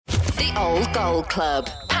The Old Gold Club,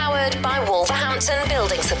 powered by Wolverhampton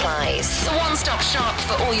Building Supplies. The one-stop shop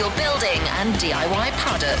for all your building and DIY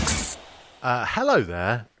products. Hello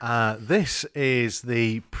there. This is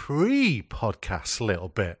the pre-podcast little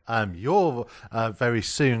bit. You're very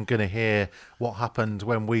soon going to hear what happened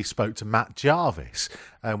when we spoke to Matt Jarvis.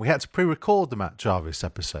 We had to pre-record the Matt Jarvis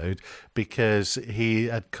episode because he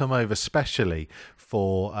had come over specially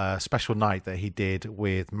for a special night that he did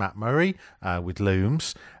with Matt Murray, with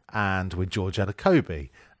Looms, and with George Edakobi,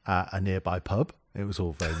 a nearby pub. It was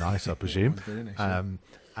all very nice, I presume. Very nice, yeah.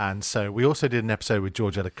 And so we also did an episode with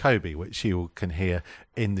George Edakobi, which you can hear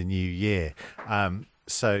in the new year.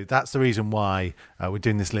 So that's the reason why we're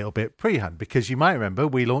doing this little bit pre-hand, because you might remember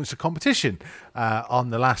we launched a competition on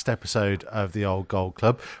the last episode of the Old Gold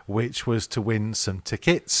Club, which was to win some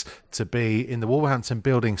tickets to be in the Wolverhampton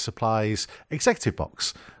Building Supplies executive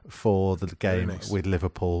box for the game with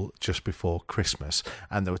Liverpool just before Christmas.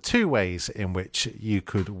 And there were two ways in which you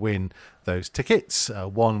could win those tickets.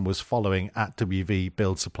 One was following at WV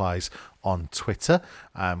Build Supplies on Twitter,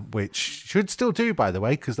 which should still do, by the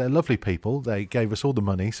way, because they're lovely people. They gave us all the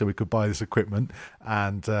money so we could buy this equipment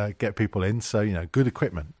and get people in. So, you know, good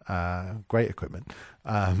equipment, great equipment.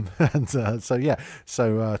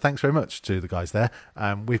 So thanks very much to the guys there.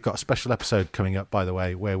 We've got a special episode coming up, by the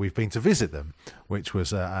way, where we've been to visit them, which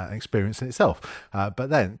was an experience in itself.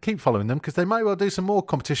 But then keep following them because they might well do some more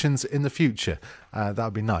competitions in the future. That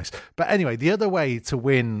would be nice. But anyway, the other way to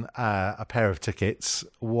win a pair of tickets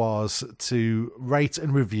was to rate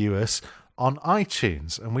and review us on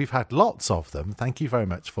iTunes, and we've had lots of them. Thank you very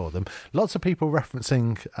much for them. Lots of people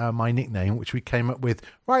referencing my nickname, which we came up with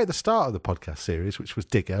right at the start of the podcast series, which was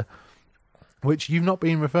Digger, which you've not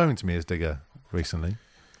been referring to me as Digger recently.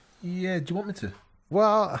 Yeah, do you want me to?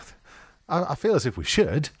 Well, I feel as if we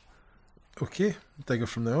should. Okay, Digger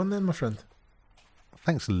from now on then, my friend.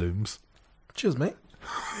 Thanks, Looms. Cheers, mate.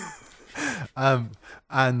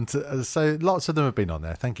 So lots of them have been on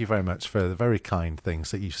there. Thank you very much for the very kind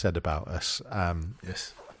things that you've said about us.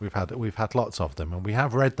 Yes, we've had lots of them, and we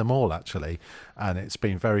have read them all actually, and it's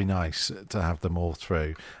been very nice to have them all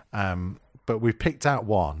through. But we picked out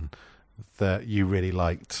one that you really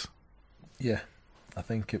liked. Yeah, I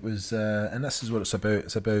think it was, and this is what it's about.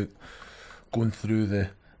 It's about going through the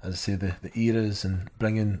eras and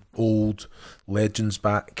bringing old legends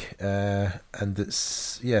back, and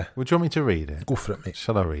it's, yeah. Would you want me to read it? Go for it, mate.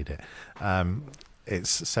 Shall I read it? It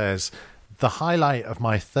says, the highlight of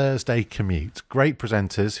my Thursday commute, great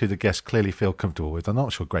presenters who the guests clearly feel comfortable with. I'm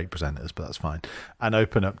not sure great presenters, but that's fine. And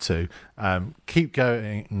open up to, keep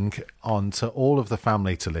going on to all of the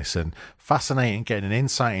family to listen. Fascinating getting an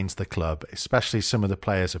insight into the club, especially some of the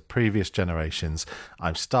players of previous generations.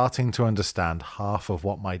 I'm starting to understand half of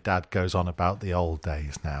what my dad goes on about the old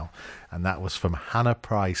days now. And that was from Hannah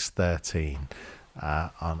Price 13.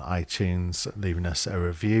 On iTunes, leaving us a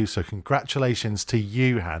review. So congratulations to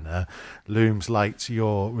you, Hannah. Looms liked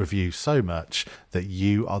your review so much that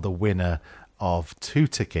you are the winner of 2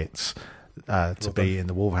 tickets to be in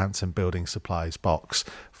the Wolverhampton Building Supplies box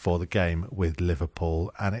for the game with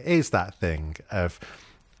Liverpool. And it is that thing of,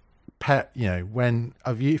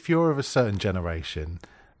 if you're of a certain generation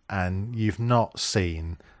and you've not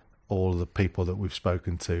seen all of the people that we've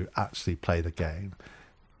spoken to actually play the game,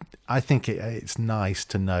 I think it's nice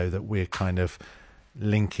to know that we're kind of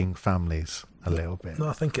linking families a little bit. No,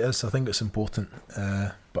 I think it is. I think it's important.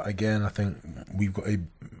 But again, I think we've got to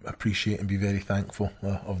appreciate and be very thankful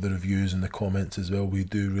of the reviews and the comments as well. We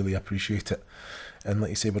do really appreciate it. And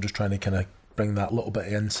like you say, we're just trying to kind of bring that little bit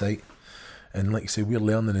of insight. And like you say, we're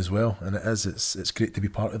learning as well. And it's great to be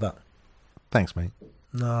part of that. Thanks, mate.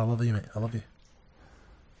 No, I love you, mate. I love you.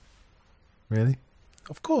 Really?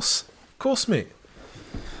 Of course, mate.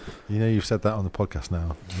 You know you've said that on the podcast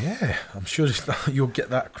now. Yeah, I'm sure you'll get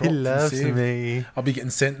that cropped. He loves me. I'll be getting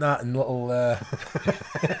sent that in little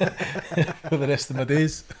for the rest of my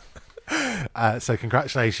days. So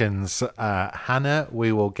congratulations, Hannah.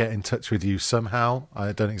 We will get in touch with you somehow.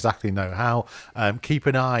 I don't exactly know how. Keep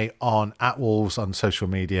an eye on @Wolves on social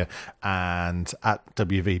media and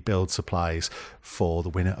 @WV Build Supplies for the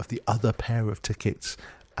winner of the other pair of tickets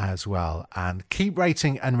as well. And keep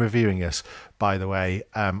rating and reviewing us, by the way,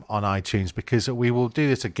 on iTunes, because we will do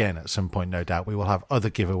this again at some point, no doubt. We will have other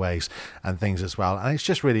giveaways and things as well, and it's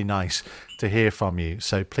just really nice to hear from you,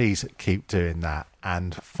 so please keep doing that.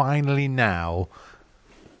 And finally now,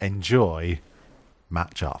 enjoy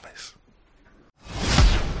Matt Jarvis.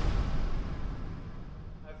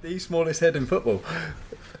 The smallest head in football.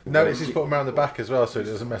 Notice he's put him around the back as well, so it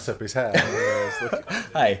doesn't mess up his hair.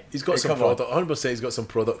 Hey, He's got some product. 100%. He's got some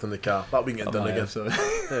product in the car. That we can get done again.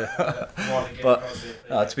 But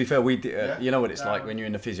to be fair, we did, you know what it's like when you're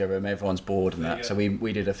in the physio room, everyone's bored and that. So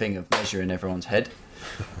we did a thing of measuring everyone's head,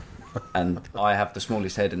 and I have the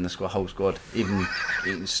smallest head in the whole squad, even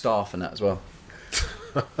staff and that as well.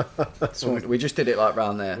 So we just did it like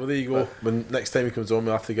round there. Well, there you go. When next time he comes on,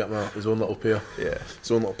 we'll have to get him his own little pair. Yeah,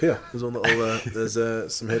 his own little pair. His own little.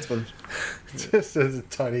 There's some headphones. Just as a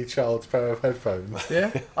tiny child's pair of headphones.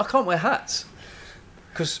 Yeah, I can't wear hats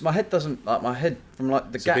because my head doesn't like my head from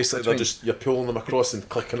like the So gap basically, between... you're pulling them across and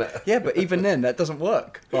clicking it. Yeah, but even then, that doesn't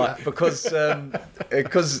work. Like because the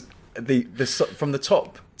from the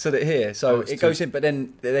top to the here, so it goes in, but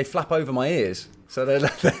then they flap over my ears. So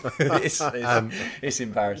it's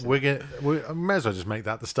embarrassing. We may as well just make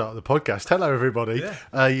that the start of the podcast. Hello, everybody.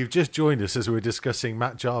 Yeah. You've just joined us as we're discussing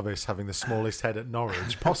Matt Jarvis having the smallest head at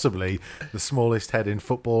Norwich, possibly the smallest head in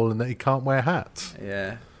football, and that he can't wear hats.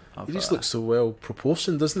 Yeah. He just looks so well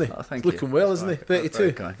proportioned, doesn't he? Oh, thank He's looking you. well, That's isn't he? very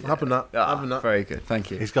 32. kind, yeah. Having that. Very good.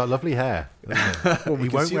 Thank you. He's got lovely hair. Well, we He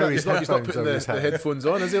can won't see wear that. his He's not headphones putting over his the head. headphones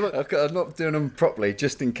on, is he? Look. I'm not doing them properly,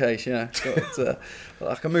 just in case. Yeah,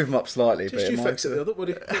 I can move them up slightly. Just but you fix it there. Don't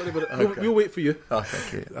worry. Don't worry about it. Okay. We'll wait for you. Oh,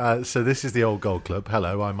 thank you. So this is the Old Gold Club.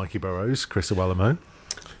 Hello, I'm Mikey Burrows, Chris Iwelumo.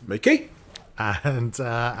 Mikey. And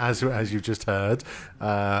as you've just heard,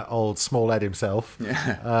 old small Ed himself,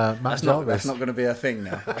 Yeah. Matt That's Jarvis. not going to be a thing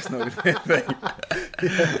now. That's not going to be a thing.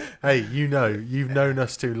 Hey, you've known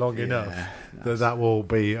us too long enough that will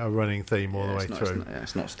be a running theme all the way through.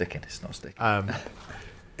 It's not sticking. It's not sticking.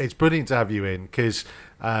 It's brilliant to have you in because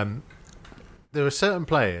there are certain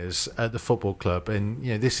players at the football club, and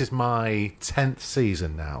this is my 10th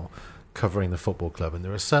season now covering the football club, and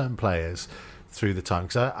there are certain players through the time,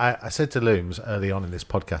 because I said to Looms early on in this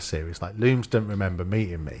podcast series, like, Looms don't remember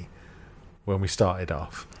meeting me when we started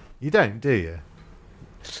off. You don't, do you?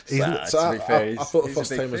 I thought the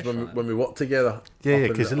first time was when we worked together. Yeah,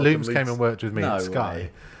 because Looms came and worked with me No at Sky.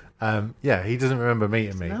 way. He doesn't remember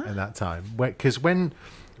meeting me at that time. Because when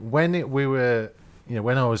I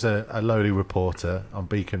was a lowly reporter on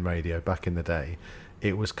Beacon Radio back in the day,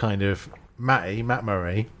 it was kind of Matt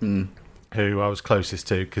Murray, who I was closest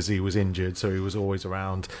to because he was injured, so he was always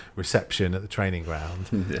around reception at the training ground.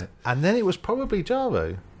 Yeah. And then it was probably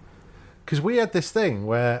Jarvo, because we had this thing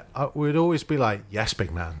where we'd always be like, "Yes,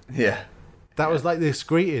 big man." Yeah. That was like this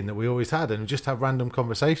greeting that we always had, and we'd just have random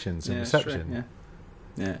conversations in it's true, reception.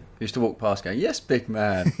 Yeah. Used to walk past going, "Yes, big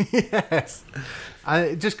man." Yes. And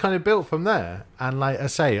it just kind of built from there. And like I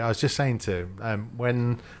say, I was just saying to him,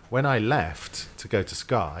 when I left to go to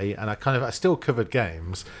Sky, and I still covered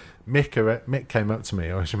games, Mick came up to me,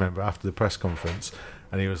 I always remember, after the press conference,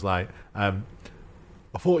 and he was like, I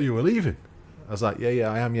thought you were leaving. I was like,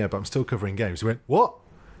 yeah, I am, but I'm still covering games. He went, what?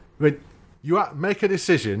 He went, make a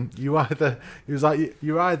decision. You're either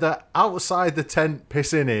outside the tent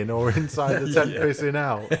pissing in or inside the tent pissing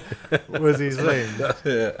out, was his thing.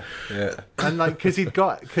 Yeah. And like,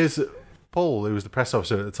 because Paul, who was the press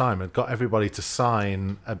officer at the time, had got everybody to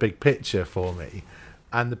sign a big picture for me,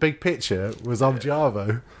 and the big picture was of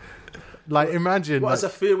Jarvo. Like, imagine... As a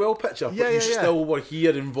farewell picture? Yeah, but you still were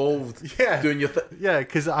here involved doing your thing? Yeah,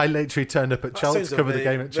 because I literally turned up at Chelsea to cover the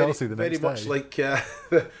game at Chelsea the next day. Very much like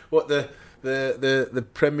the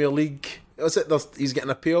Premier League... Was it? He's getting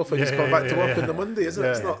a payoff and he's coming back to work on the Monday, isn't it?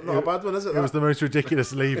 It's not a bad one, is it? It was the most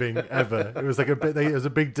ridiculous leaving ever. It was like it was a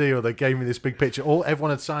big deal. They gave me this big picture. Everyone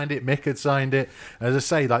had signed it. Mick had signed it. As I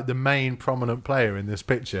say, like, the main prominent player in this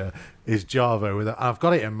picture is Jarvo. I've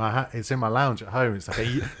got it in my hat. It's in my lounge at home. It's like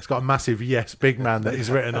it's got a massive "Yes, big man" that is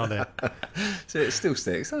written on it. So it still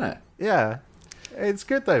sticks, doesn't it? Yeah, it's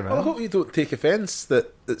good though, man. Well, I hope you don't take offence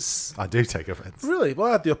that it's... I do take offence. Really?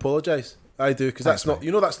 Well, I do apologise. I do, because that's not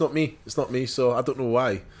me. It's not me, so I don't know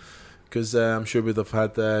why. Because I'm sure we'd have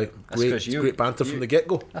had great banter from the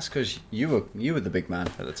get-go. That's because you were the big man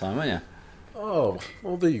at the time, weren't you? Oh,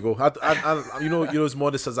 well, there you go. You're as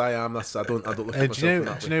modest as I am. I don't look at myself in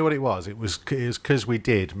that do you know what it was? It was because we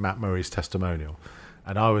did Matt Murray's testimonial,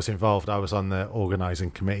 and I was involved. I was on the organising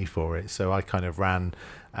committee for it, so I kind of ran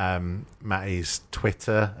Matty's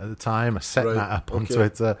Twitter at the time. I set Matt up on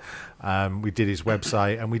Twitter. We did his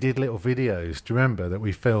website, and we did little videos. Do you remember that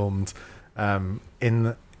we filmed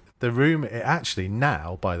in the room? It actually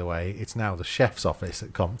now, by the way, it's now the chef's office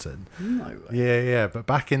at Compton. No way. Yeah. But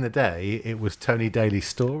back in the day, it was Tony Daly's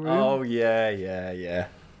storeroom. Oh yeah.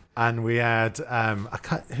 And we had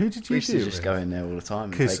who did you We used do to just go in there all the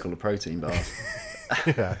time and take all the protein bars.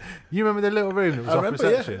 Yeah. You remember the little room that was off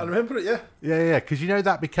reception? I remember it, yeah. Yeah, because you know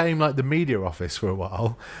that became like the media office for a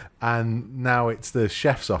while, and now it's the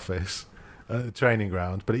chef's office at the training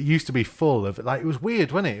ground. But it used to be full of, like, it was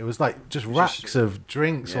weird, wasn't it? It was like just racks of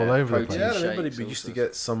drinks all over the place. Yeah, I remember we used to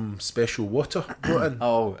get some special water brought in.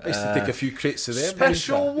 Oh, I used to take a few crates of them.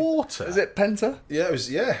 Special water? Is it Penta? Yeah,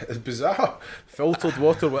 it was bizarre. Filtered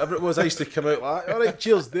water, whatever it was. I used to come out like, all right,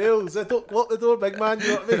 cheers, Dale. I don't lock the door, big man, you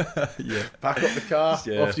know what I mean? Yeah. Back up the car,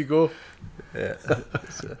 off you go. Yeah.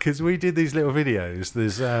 Because we did these little videos.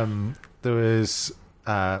 There was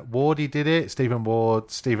Wardy did it, Stephen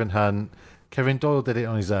Ward, Stephen Hunt, Kevin Doyle did it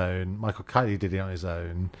on his own, Michael Kiley did it on his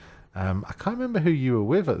own. I can't remember who you were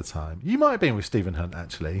with at the time. You might have been with Stephen Hunt,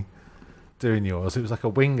 actually, doing yours. It was like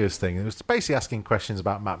a wingers thing. It was basically asking questions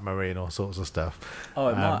about Matt Murray and all sorts of stuff. Oh,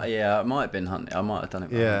 it might have been Hunt. I might have done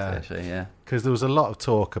it. Yeah, actually, yeah. Because there was a lot of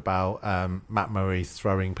talk about Matt Murray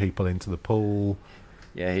throwing people into the pool.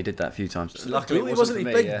 Yeah, he did that a few times. Luckily, wasn't he?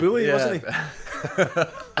 Big bully, wasn't he?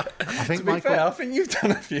 I think To be fair, I think you've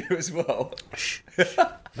done a few as well.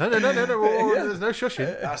 No. There's no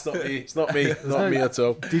shushing. That's not me. It's not me. Not me at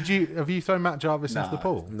all. Have you thrown Matt Jarvis into the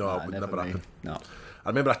pool? No, it would never happen. No. I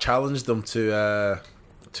remember I challenged them to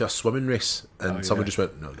a swimming race, and someone just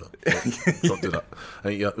went, no, don't do that. I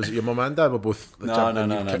think, was it your mum and dad were both the champion?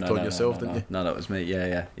 You kicked on yourself, didn't you? No, that was me.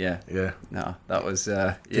 Yeah. No, that was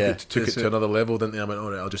took it to another level, didn't they? I went,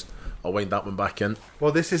 all right, I'll wind that one back in.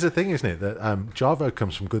 Well, this is the thing, isn't it? That Jarvo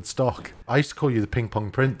comes from good stock. I used to call you the ping pong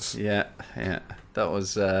prince. Yeah. That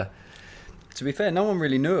was. To be fair, no one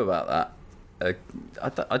really knew about that.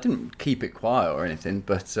 I didn't keep it quiet or anything,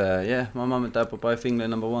 but my mum and dad were both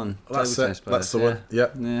England #1. That's it. That's the one.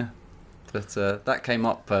 Yep. Yeah. But that came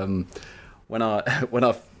up when I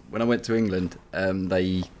went to England.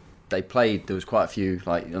 They played. There was quite a few,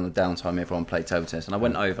 like on the downtime. Everyone played table tennis, and I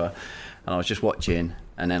went over, and I was just watching,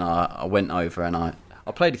 and then I went over and I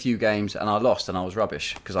played a few games and I lost, and I was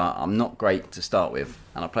rubbish because I'm not great to start with,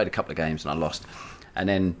 and I played a couple of games and I lost, and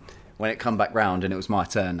then. When it come back round and it was my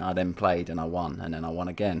turn, I then played and I won, and then I won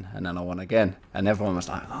again, and then I won again, and everyone was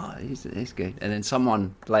like, "Oh, he's good." And then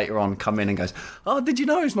someone later on come in and goes, "Oh, did you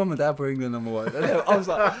know his mum and dad were England #1?" And I was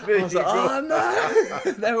like, "Oh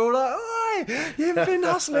no!" They were all like, "Oi, you've been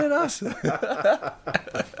hustling us."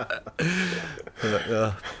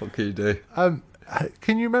 What can you do?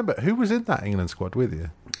 Can you remember who was in that England squad with you?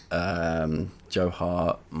 Joe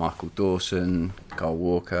Hart, Michael Dawson, Carl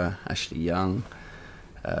Walker, Ashley Young.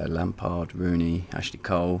 Lampard, Rooney, Ashley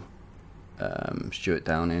Cole, Stuart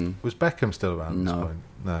Downing. Was Beckham still around at this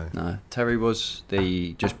point? No. Terry was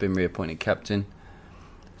just been reappointed captain.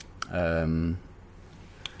 There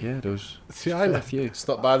was a few. It's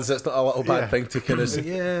not bad, is it? It's not a little bad thing to kind of...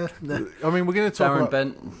 Yeah. I mean, we're going to talk about...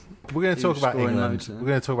 Bent. We're going to talk about England. We're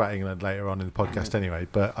going to talk about England later on in the podcast anyway,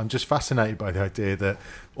 but I'm just fascinated by the idea that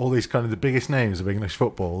all these kind of the biggest names of English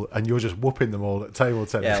football, and you're just whooping them all at table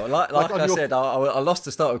tennis. Yeah, well, like I said, I lost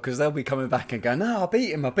to start with because they'll be coming back and going, "No, I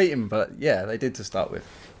beat him." But yeah, they did to start with.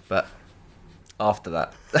 But after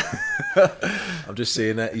that, I'm just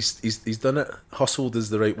saying that he's done it. Hustled is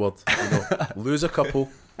the right word. Lose a couple,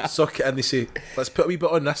 suck it, and they say, "Let's put a wee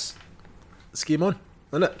bit on this. Let's game on,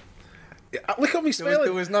 isn't it?" Look at me smiling.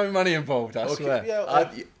 There was no money involved, I swear. Yeah,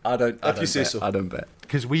 I don't say so. I don't bet.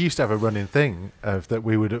 Because we used to have a running thing of that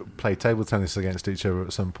we would play table tennis against each other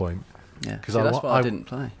at some point. Yeah, that's why I didn't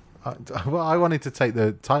play. I wanted to take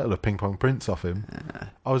the title of Ping Pong Prince off him. Yeah.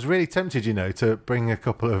 I was really tempted, to bring a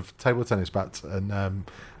couple of table tennis bats and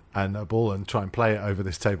a ball and try and play it over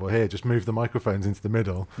this table here. Just move the microphones into the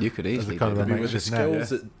middle. You could easily do that. With the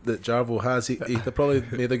skills that Jarvo has, he probably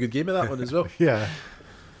made a good game of that one as well. Yeah.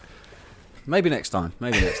 Maybe next time.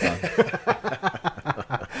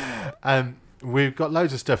 We've got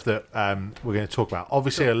loads of stuff that we're going to talk about.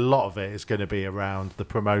 Obviously, a lot of it is going to be around the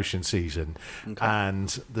promotion season. Okay. And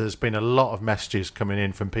there's been a lot of messages coming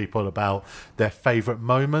in from people about their favourite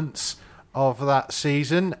moments of that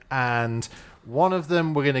season. And one of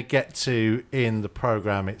them we're going to get to in the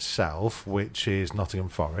programme itself, which is Nottingham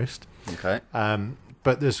Forest. Okay.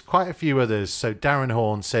 But there's quite a few others. So Darren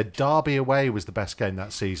Horn said Derby away was the best game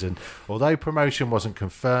that season. Although promotion wasn't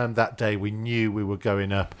confirmed that day, we knew we were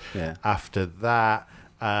going up after that.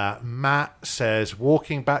 Matt says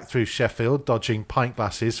walking back through Sheffield, dodging pint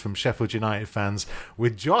glasses from Sheffield United fans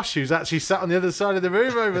with Josh, who's actually sat on the other side of the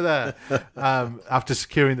room over there after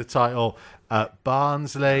securing the title at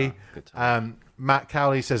Barnsley. Matt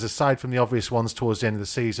Cowley says aside from the obvious ones towards the end of the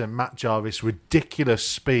season, Matt Jarvis, ridiculous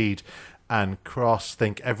speed and cross.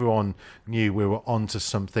 Think everyone knew we were onto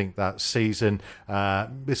something that season.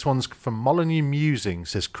 This one's from Molyneux Musing.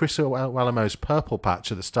 Says Chris Iwelumo's purple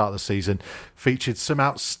patch at the start of the season featured some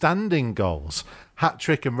outstanding goals.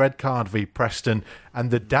 Hat-trick and red card v Preston,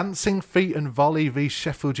 and the dancing feet and volley v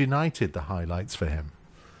Sheffield United, the highlights for him.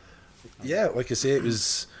 Yeah, like I say,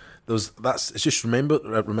 it's just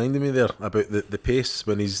reminding me there about the pace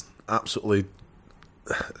when he's absolutely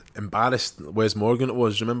embarrassed. Wes Morgan it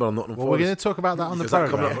was. Remember, I'm not. Well, we're going to talk about that on the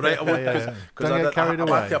program. Right, I won't. Don't get carried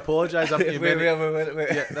away. I have to apologise. We're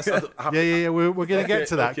going to get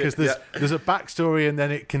to that because there's a backstory and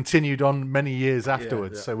then it continued on many years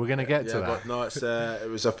afterwards. So we're going to get to that. But no, it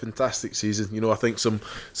was a fantastic season. You know, I think some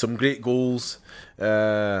great goals.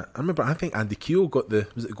 I remember. I think Andy Keogh got the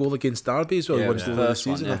goal against Derby as well. Yeah, He won goal of the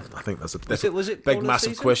season. One, I think that's a was it big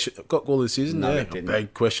massive question. Got goal of the season. No, yeah, it didn't.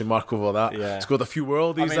 Big question mark over that. Yeah. Scored a few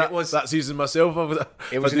worldies that season myself.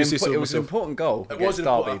 It was an important goal. It was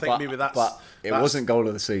Derby, I think maybe that's. But it wasn't goal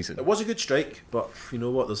of the season. It was a good strike, but you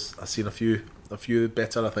know what? I've seen a few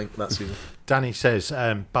better. I think that season. Danny says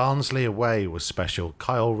Barnsley away was special.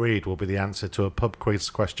 Kyle Reid will be the answer to a pub quiz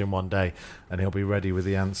question one day, and he'll be ready with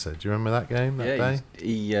the answer. Do you remember that game that day?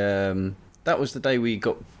 He that was the day we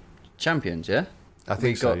got champions. Yeah, I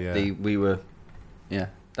think so. Yeah, we were. Yeah,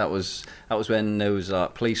 that was when there was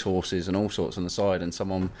police horses and all sorts on the side, and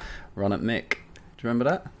someone run at Mick. Do you remember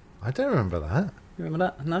that? I don't remember that. You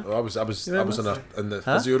remember that? No. I was in the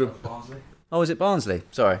physio room. Oh, was it Barnsley?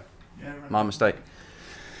 Sorry, my mistake.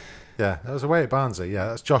 Yeah, that was away at Barnsley. Yeah,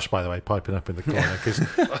 that's Josh, by the way, piping up in the corner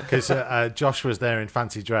because Josh was there in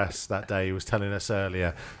fancy dress that day. He was telling us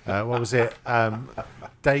earlier. What was it?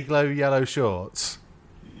 Dayglow yellow shorts.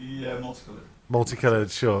 Yeah,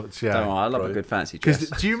 multicoloured shorts. Yeah, Don't worry, I love a good fancy dress.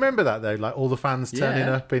 Do you remember that though? Like all the fans turning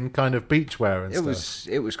up in kind of beachwear and stuff.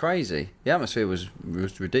 It was crazy. The atmosphere was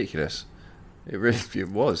ridiculous. It really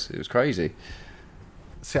was. It was crazy.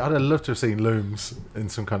 See, I'd have loved to have seen Looms in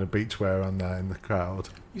some kind of beachwear on there in the crowd.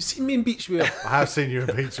 You've seen me in beachwear? I have seen you in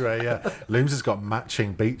beachwear, yeah. Looms has got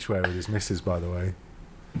matching beachwear with his missus, by the way.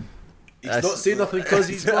 He's not saying nothing because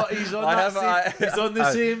he's on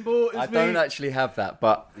the same boat as me. I don't actually have that,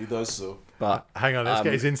 but he does so. But hang on, let's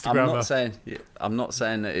get his Instagram. I'm not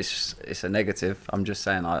saying that it's a negative. I'm just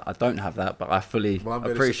saying I don't have that, but I fully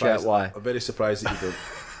appreciate why. I'm very surprised that you don't.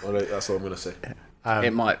 All right, that's all I'm going to say.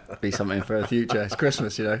 It might be something for the future. It's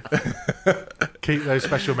Christmas, you know. Keep those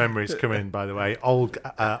special memories coming, by the way. Old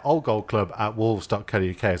Gold Club at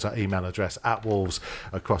wolves.co.uk is our email address, at Wolves,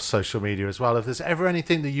 across social media as well. If there's ever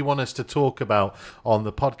anything that you want us to talk about on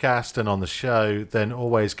the podcast and on the show, then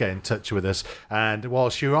always get in touch with us. And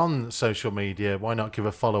whilst you're on social media, why not give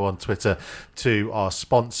a follow on Twitter to our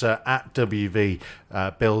sponsor at WV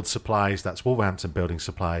Build Supplies. That's Wolverhampton Building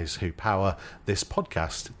Supplies, who power this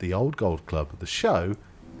podcast, the Old Gold Club. The show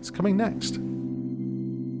is coming next.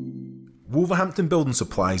 Wolverhampton Building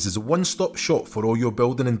Supplies is a one-stop shop for all your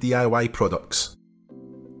building and DIY products.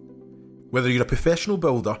 Whether you're a professional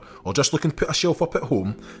builder or just looking to put a shelf up at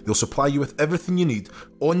home, they'll supply you with everything you need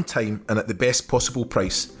on time and at the best possible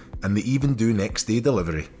price, and they even do next day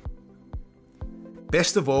delivery.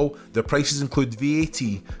 Best of all, their prices include VAT,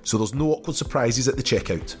 so there's no awkward surprises at the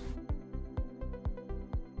checkout.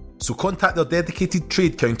 So contact their dedicated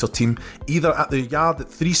trade counter team either at their yard at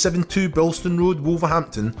 372 Bilston Road,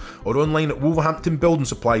 Wolverhampton, or online at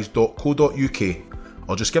wolverhamptonbuildingsupplies.co.uk,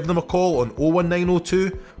 or just give them a call on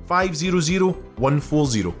 01902 500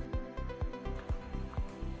 140.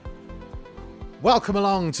 Welcome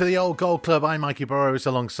along to the Old Gold Club. I'm Mikey Burrows.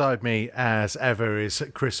 Alongside me, as ever, is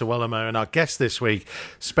Chris Iwelumo, and our guest this week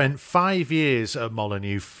spent 5 years at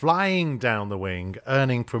Molyneux, flying down the wing,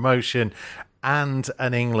 earning promotion and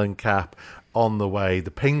an England cap on the way.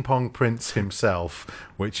 The ping pong prince himself,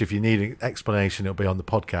 which if you need an explanation, it'll be on the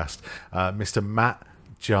podcast, Mr. Matt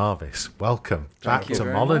Jarvis. Welcome back to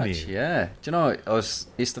Molyneux. Much. Yeah, do you know, it's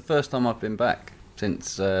the first time I've been back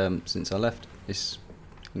since I left. It's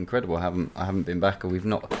incredible. I haven't been back, or I've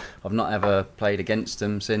not ever played against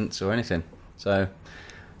them since or anything. So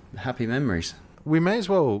happy memories. We may as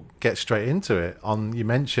well get straight into it. You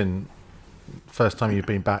mentioned first time you've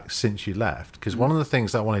been back since you left, because one of the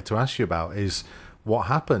things that I wanted to ask you about is what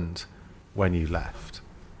happened when you left.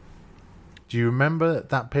 Do you remember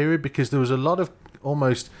that period? Because there was a lot of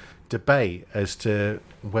almost debate as to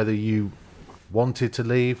whether you wanted to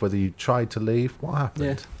leave, whether you tried to leave. What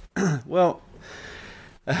happened? Yeah. Well,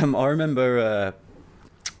 I remember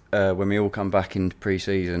when we all come back in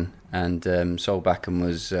pre-season, and Sol Backham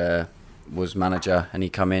was manager, and he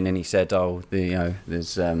come in and he said,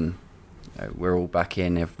 there's we're all back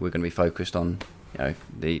in if we're going to be focused on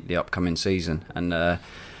the upcoming season, and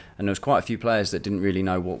and there was quite a few players that didn't really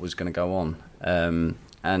know what was going to go on.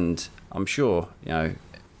 And I'm sure,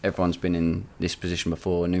 everyone's been in this position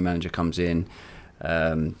before. A new manager comes in.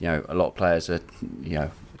 A lot of players are,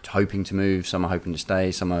 hoping to move. Some are hoping to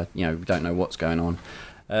stay. Some are, don't know what's going on.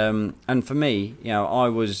 And for me, I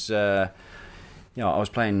was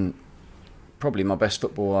playing probably my best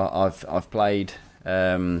football I've played.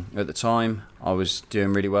 At the time, I was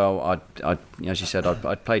doing really well. As you said,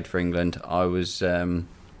 I'd played for England. I was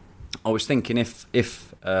thinking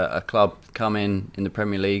if a club come in the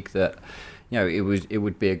Premier League that it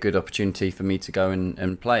would be a good opportunity for me to go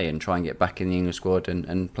and play and try and get back in the England squad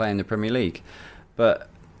and play in the Premier League. But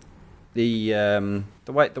the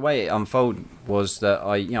way it unfolded was that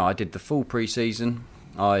I did the full pre-season.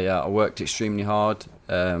 I worked extremely hard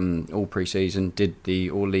all pre-season, did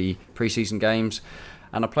all the pre-season games,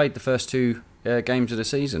 and I played the first 2 games of the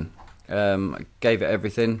season. Gave it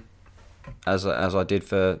everything, as I did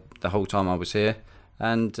for the whole time I was here,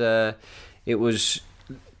 and it was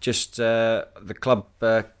just the club.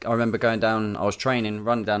 I remember going down. I was training,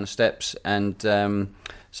 running down the steps, and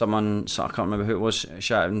someone, I can't remember who it was,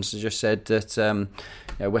 shouted and just said that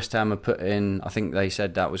West Ham had put in. I think they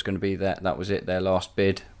said that was going to be that was it, their last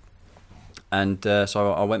bid. And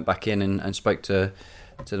so I went back in and spoke to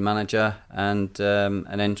the manager, and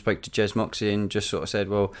then spoke to Jez Moxey and just sort of said,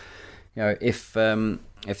 well, if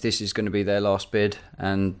this is going to be their last bid,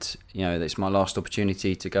 and it's my last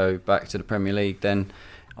opportunity to go back to the Premier League, then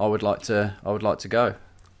I would like to go.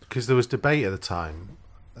 Because there was debate at the time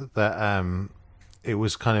that it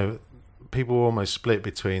was kind of, people were almost split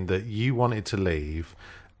between that you wanted to leave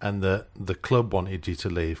and that the club wanted you to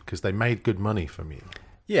leave because they made good money from you.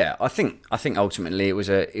 Yeah, I think ultimately it was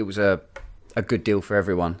a good deal for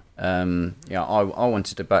everyone. I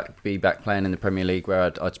wanted to be back playing in the Premier League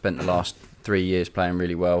where I'd spent the last 3 years playing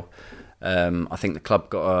really well. I think the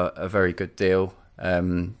club got a very good deal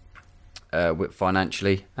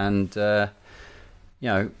financially, and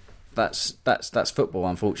that's football.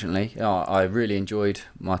 Unfortunately, I really enjoyed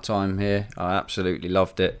my time here. I absolutely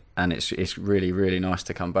loved it, and it's really, really nice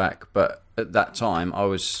to come back. But at that time, I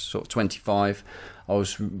was sort of 25. I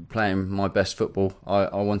was playing my best football.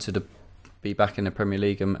 I wanted to be back in the Premier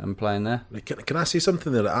League and playing there. Can I say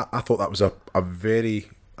something there? I thought that was a very,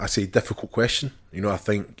 difficult question. I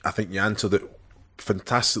think you answered it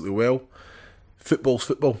fantastically well. Football's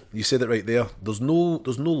football. You said it right there. There's no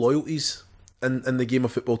loyalties in the game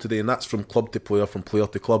of football today, and that's from club to player, from player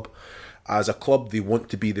to club. As a club, they want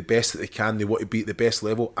to be the best that they can. They want to be at the best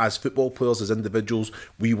level. As football players, as individuals,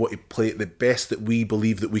 we want to play at the best that we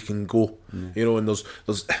believe that we can go. And there's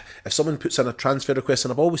if someone puts in a transfer request,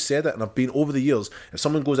 and I've always said it, and I've been over the years, if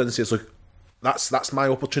someone goes in and says, look, that's my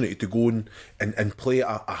opportunity to go and play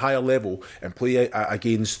at a higher level and play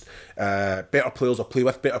against better players or play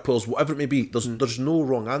with better players, whatever it may be. There's no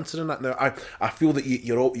wrong answer in that. Now, I feel that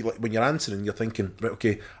you're when you're answering, you're thinking, right,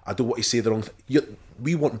 okay, I don't want to say the wrong thing.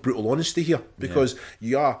 We want brutal honesty here, because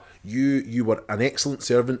you were an excellent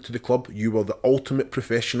servant to the club. You were the ultimate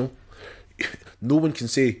professional. No one can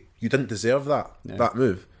say you didn't deserve that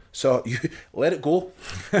move. So you let it go,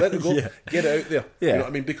 get it out there. Yeah. You know what I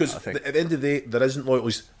mean? Because at the end of the day, there isn't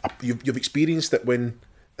loyalties. You've experienced it when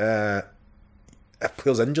a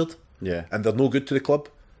player's injured, and they're no good to the club,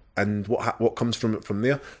 and what comes from it from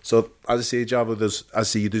there. So as I say, Java,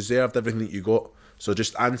 you deserved everything that you got. So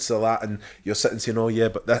just answer that, and you're sitting saying, "Oh yeah,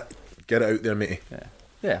 but get it out there, matey."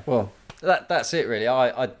 Yeah. Well, that's it really.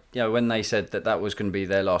 I when they said that was going to be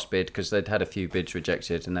their last bid, because they'd had a few bids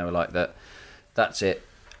rejected, and they were like that's it.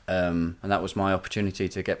 And that was my opportunity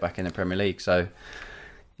to get back in the Premier League. So,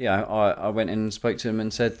 I went in and spoke to them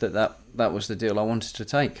and said that was the deal I wanted to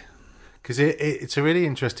take. Because it's a really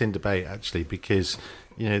interesting debate, actually, because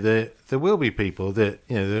there will be people that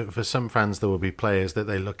for some fans there will be players that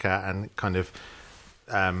they look at and kind of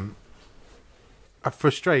are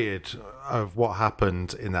frustrated of what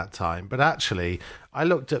happened in that time. But actually, I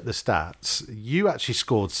looked at the stats. You actually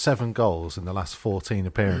scored 7 goals in the last 14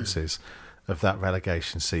 appearances of that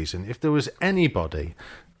relegation season. If there was anybody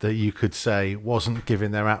that you could say wasn't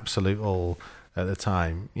giving their absolute all at the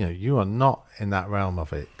time, you are not in that realm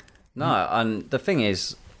of it. No, and the thing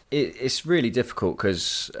is, it's really difficult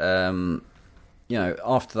because after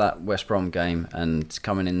that West Brom game and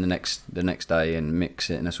coming in the next day and Mick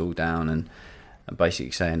sitting us all down and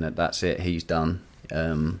basically saying that's it, he's done,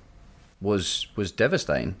 was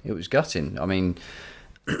devastating. It was gutting. I mean,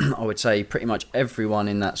 I would say pretty much everyone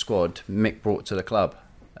in that squad Mick brought to the club,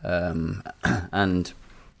 and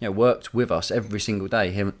worked with us every single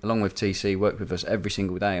day. Him, along with TC, worked with us every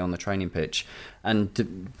single day on the training pitch.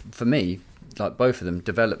 And for me, like both of them,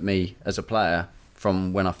 developed me as a player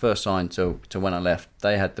from when I first signed to when I left,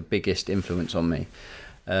 they had the biggest influence on me.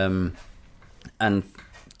 And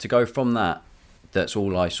to go from that's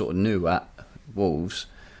all I sort of knew at Wolves,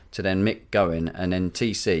 to then Mick going, and then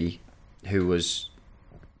TC, who was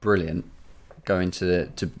brilliant, going to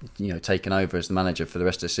taking over as the manager for the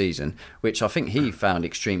rest of the season, which I think he found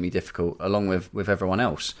extremely difficult, along with everyone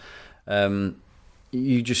else.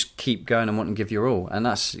 You just keep going and want to give your all, and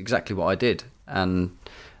that's exactly what I did. And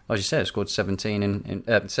as you said, I scored 7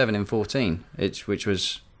 in 14, which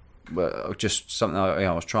was just something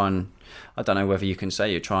I was trying. I don't know whether you can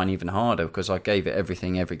say you're trying even harder, because I gave it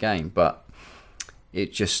everything every game, but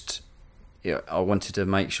it just, I wanted to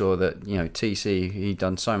make sure that TC, he'd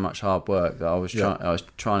done so much hard work that I was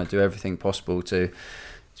trying to do everything possible to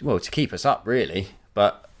keep us up, really.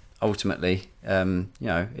 But ultimately,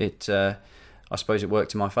 I suppose it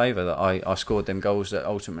worked in my favour that I scored them goals that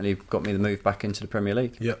ultimately got me the move back into the Premier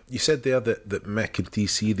League. Yeah, you said there that Mick and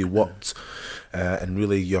TC, they worked, and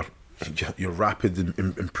really your rapid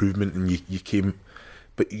improvement, and you came,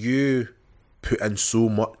 but you put in so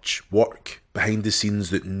much work behind the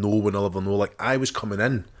scenes that no one will ever know. Like, I was coming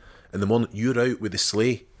in the morning, you're out with the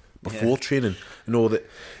sleigh before training, that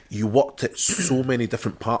you worked at so many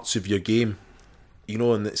different parts of your game,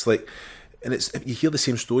 and it's like, and it's, you hear the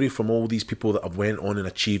same story from all these people that have went on and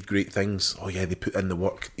achieved great things. Oh yeah, they put in the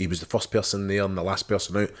work. He was the first person there and the last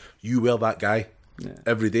person out. You were that guy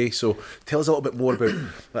every day. So tell us a little bit more about.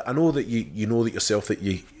 I know that you know that yourself, that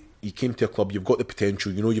you came to a club. You've got the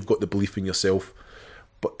potential. You've got the belief in yourself.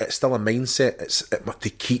 But it's still a mindset. It's to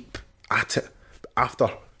keep at it after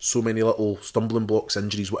so many little stumbling blocks,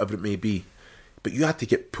 injuries, whatever it may be. But you had to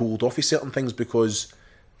get pulled off of certain things because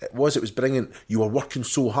it was brilliant. You were working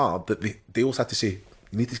so hard that they also had to say,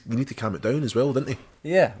 you need to calm it down as well, didn't they?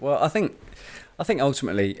 Yeah, well, I think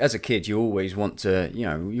ultimately, as a kid, you always want to,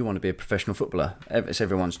 you want to be a professional footballer. It's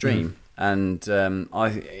everyone's dream. And my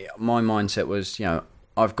mindset was,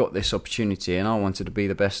 I've got this opportunity and I wanted to be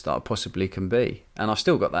the best that I possibly can be. And I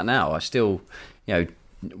still got that now. I still,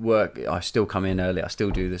 work. I still come in early. I still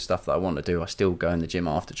do the stuff that I want to do. I still go in the gym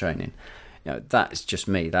after training. That's just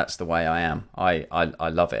me. That's the way I am. I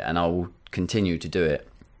love it, and I will continue to do it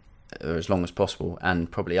as long as possible, and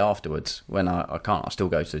probably afterwards when I can't, I'll still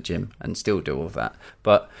go to the gym and still do all of that.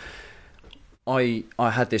 But I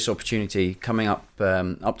had this opportunity coming up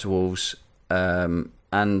to Wolves,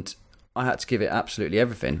 and I had to give it absolutely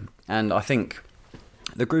everything. And I think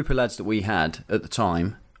the group of lads that we had at the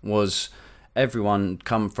time was everyone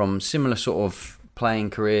come from similar sort of playing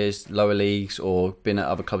careers, lower leagues, or been at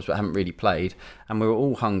other clubs but haven't really played, and we were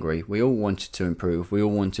all hungry. We all wanted to improve. We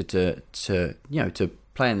all wanted to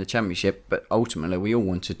play in the Championship, but ultimately we all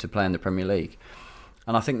wanted to play in the Premier League.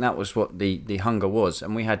 And I think that was what the hunger was.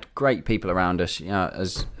 And we had great people around us.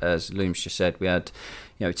 As Looms just said, we had,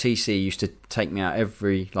 TC used to take me out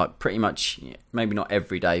pretty much, maybe not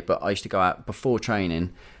every day, but I used to go out before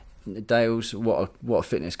training. Dale's, what a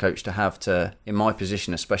fitness coach to have, to in my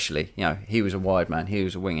position especially. He was a wide man, he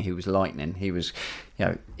was a winger, he was lightning, he was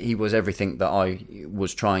everything that I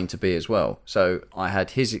was trying to be as well. So I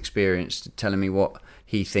had his experience telling me what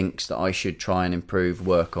he thinks that I should try and improve,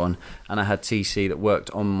 work on, and I had TC that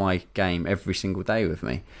worked on my game every single day with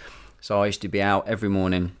me. So I used to be out every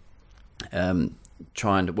morning,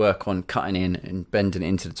 trying to work on cutting in and bending it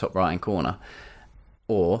into the top right hand corner.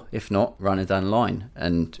 Or, if not, running down the line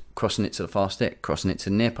and crossing it to the far stick, crossing it to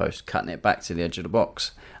the near post, cutting it back to the edge of the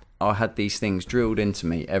box. I had these things drilled into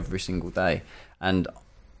me every single day. And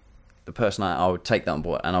the person I would take that on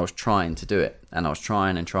board, and I was trying to do it. And I was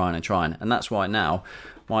trying. And that's why now,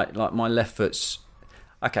 my left foot's...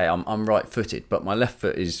 Okay, I'm right-footed, but my left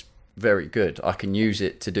foot is very good. I can use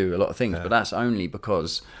it to do a lot of things, but that's only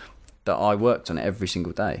because that I worked on it every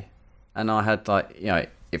single day. And I had,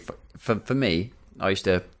 for me... I used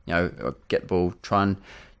to, get the ball, try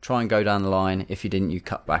and go down the line. If you didn't, you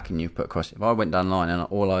cut back and you put across. If I went down the line and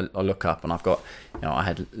I look up and I've got, I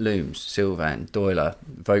had Looms, Sylvan, Doyler,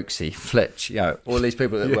 Vokesy, Fletch, all these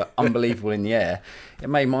people that were unbelievable in the air. It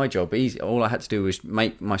made my job easy. All I had to do was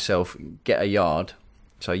make myself get a yard.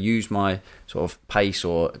 So I use my sort of pace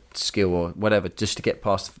or skill or whatever just to get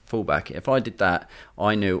past the fullback. If I did that,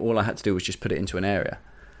 I knew all I had to do was just put it into an area.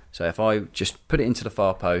 So if I just put it into the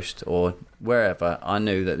far post or wherever, I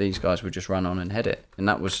knew that these guys would just run on and head it. And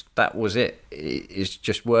that was it. It's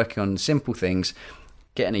just working on simple things,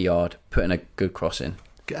 getting a yard, putting a good cross in.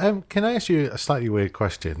 Can I ask you a slightly weird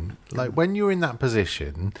question? Like, when you're in that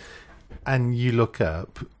position and you look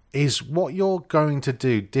up, is what you're going to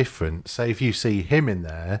do different, say if you see him in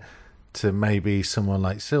there, to maybe someone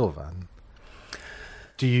like Sylvan?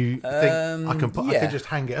 Do you think I can just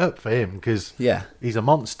hang it up for him because he's a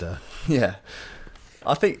monster? Yeah,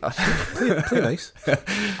 I think play nice.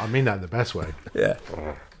 I mean that in the best way. Yeah,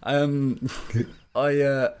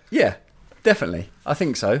 definitely. I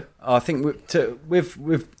think so. I think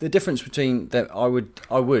with the difference between that,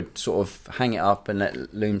 I would sort of hang it up and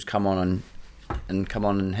let Looms come on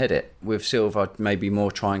and head it. With Silva, I'd maybe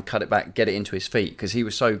more try and cut it back, get it into his feet, because he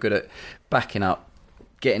was so good at backing up,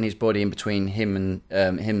 getting his body in between him and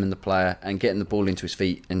the player, and getting the ball into his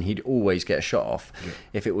feet, and he'd always get a shot off. Yeah.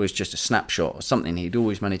 If it was just a snapshot or something, he'd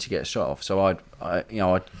always manage to get a shot off. So I'd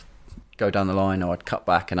go down the line, or I'd cut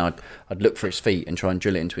back and I'd look for his feet and try and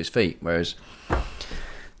drill it into his feet. Whereas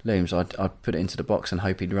Looms, I'd put it into the box and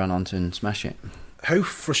hope he'd run onto and smash it. How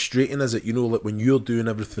frustrating is it, like when you're doing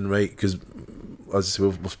everything right? Because as I say,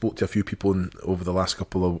 we've spoke to a few people over the last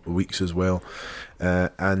couple of weeks as well,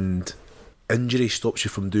 and injury stops you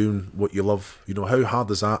from doing what you love. How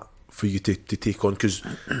hard is that for you to take on? Because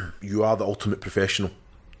you are the ultimate professional.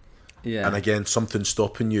 Yeah. And again, something's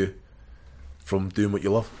stopping you from doing what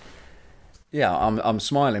you love. Yeah, I'm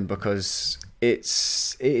smiling because it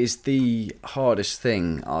is the hardest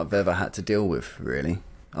thing I've ever had to deal with, really.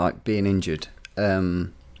 Like being injured.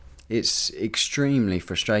 It's extremely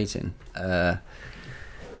frustrating.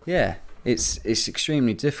 It's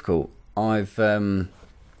extremely difficult. I've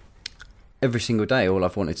every single day, all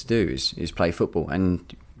I've wanted to do is play football.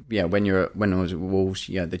 And when I was at Wolves,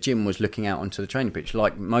 the gym was looking out onto the training pitch,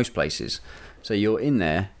 like most places. So you're in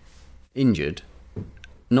there, injured,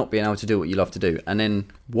 not being able to do what you love to do, and then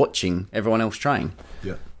watching everyone else train,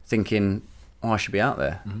 thinking, I should be out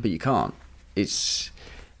there, but you can't. It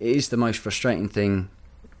is the most frustrating thing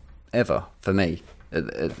ever for me at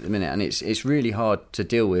the minute, and it's really hard to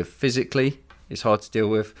deal with. Physically, it's hard to deal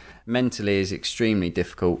with. Mentally, is extremely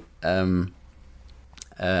difficult, and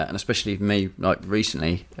especially for me, like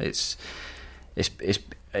recently, it's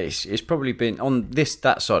probably been on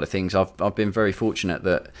that side of things. I've been very fortunate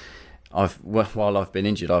that while I've been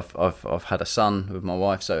injured, I've had a son with my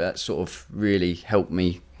wife, so that sort of really helped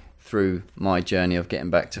me through my journey of getting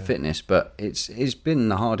back to fitness. But it's been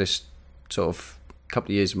the hardest sort of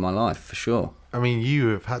couple of years of my life, for sure. I mean, you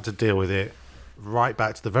have had to deal with it right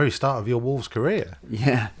back to the very start of your Wolves career.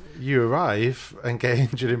 Yeah. You arrive and get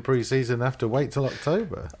injured in pre-season and have to wait till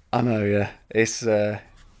October. I know, yeah.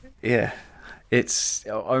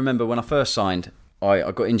 I remember when I first signed, I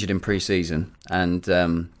got injured in pre-season,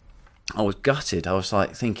 and I was gutted. I was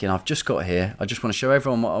like thinking, I've just got here. I just want to show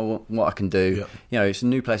everyone what I can do. Yep. It's a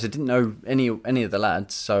new place. I didn't know any of the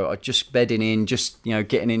lads, so I just bedding in, just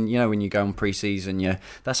getting in. When you go on pre-season,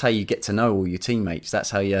 that's how you get to know all your teammates. That's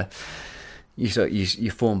how you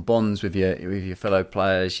form bonds with your fellow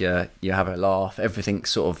players. You have a laugh. Everything's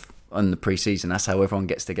sort of on the pre-season. That's how everyone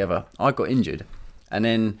gets together. I got injured. And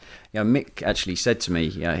then, Mick actually said to me,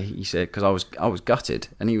 he said, because I was gutted,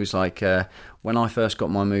 and he was like, when I first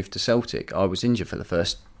got my move to Celtic, I was injured for the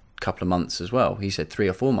first couple of months as well. He said 3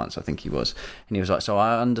 or 4 months, I think he was. And he was like, so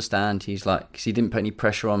I understand. He's like, because he didn't put any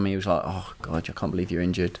pressure on me. He was like, oh God, I can't believe you're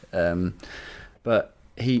injured. But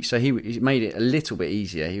he made it a little bit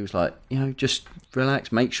easier. He was like, just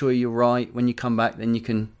relax, make sure you're right. When you come back, then you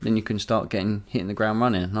can start hitting the ground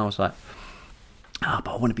running. And I was like, but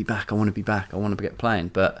I want to be back. I want to get playing.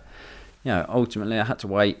 But ultimately I had to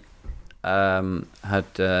wait.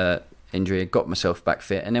 Had injury, got myself back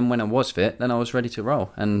fit, and then when I was fit, then I was ready to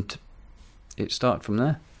roll, and it started from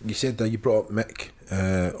there. You said that you brought up Mick.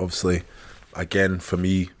 Obviously, again, for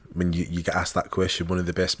me, when you get asked that question, one of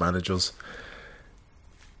the best managers.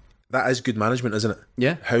 That is good management, isn't it?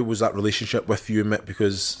 Yeah. How was that relationship with you and Mick?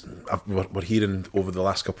 Because we're hearing over the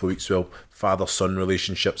last couple of weeks, father-son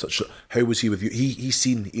relationships. How was he with you? He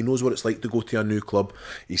knows what it's like to go to a new club.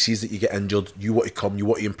 He sees that you get injured. You want to come. You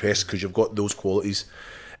want to impress because you've got those qualities.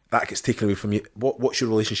 That gets taken away from you. What's your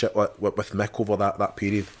relationship with Mick over that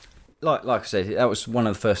period? Like I said, that was one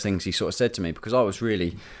of the first things he sort of said to me, because I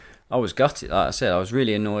was gutted. Like I said, I was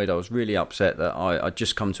really annoyed. I was really upset that I'd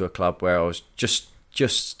just come to a club where I was just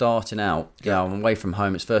starting out. I'm away from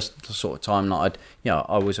home. It's first sort of time that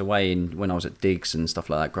I was away when I was at digs and stuff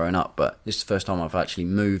like that growing up, but this is the first time I've actually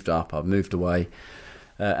moved up. I've moved away,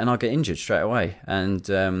 and I get injured straight away. And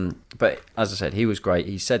but as I said, he was great.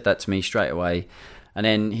 He said that to me straight away, and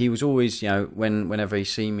then he was always, whenever he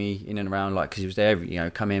see me in and around, like, because he was there,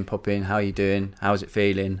 come in, pop in, how you doing, how's it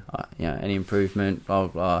feeling, any improvement, blah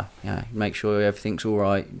blah blah. Make sure everything's all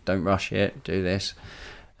right. Don't rush it. Do this,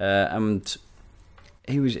 and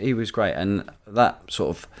he was great, and that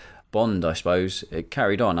sort of bond, I suppose, it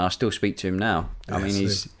carried on. I still speak to him now. I mean,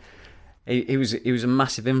 he was a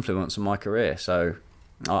massive influence on my career. So,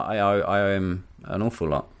 I owe him an awful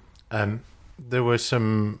lot. There were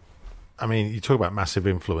some. I mean, you talk about massive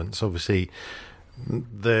influence. Obviously,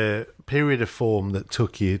 the period of form that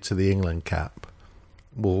took you to the England cap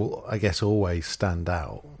will, I guess, always stand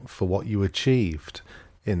out for what you achieved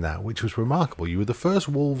in that, which was remarkable. You were the first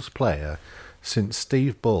Wolves player since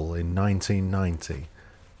Steve Bull in 1990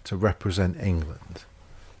 to represent England.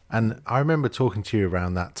 And I remember talking to you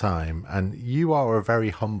around that time, and you are a very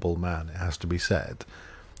humble man, it has to be said.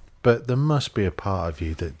 But there must be a part of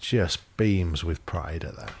you that just beams with pride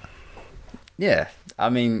at that. Yeah, I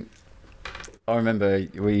mean, I remember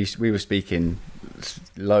we were speaking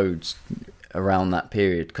loads around that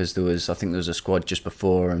period because I think there was a squad just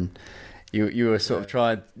before, and you were sort of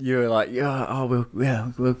trying. You were like,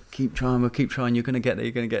 we'll keep trying, You're gonna get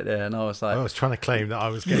there, And I was like, I was trying to claim that I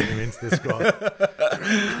was getting him into the squad.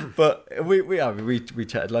 But we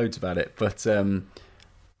chatted loads about it. But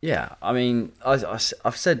yeah, I mean,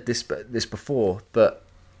 I've said this before, but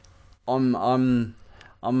I'm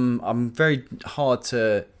very hard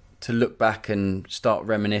to look back and start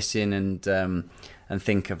reminiscing and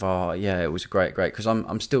think of it was great because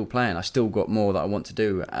I'm still playing. I still got more that I want to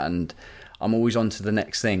do, and I'm always on to the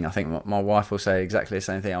next thing. I think my wife will say exactly the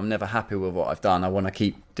same thing. I'm never happy with what I've done. I want to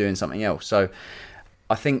keep doing something else. So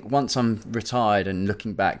I think once I'm retired and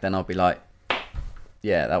looking back, then I'll be like,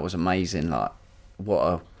 yeah, that was amazing. Like what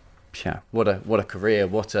a career,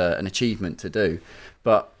 an achievement to do.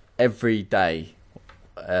 But every day,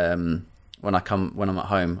 when I'm at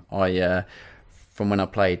home, from when I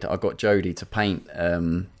played, I got Jodie to paint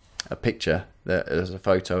a picture that is a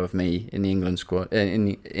photo of me in the England squad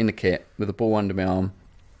in the kit with a ball under my arm,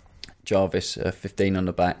 Jarvis 15 on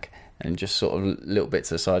the back, and just sort of little bits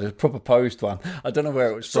to the side. It's a proper posed one. I don't know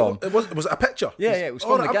where it was from. Was it a picture? Yeah, it was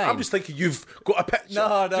from the game. I'm just thinking you've got a picture.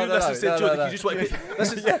 No. You just want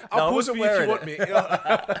to I'll pose for you if you want me.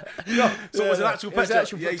 So it was an actual picture. It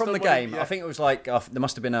was actually from the game. I think it was like there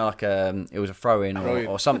must have been it was a throw-in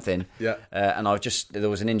or something. Yeah. And there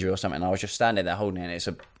was an injury or something. And I was just standing there holding it. It's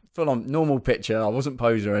a full-on normal picture. I wasn't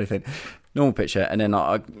posing or anything. Normal picture, and then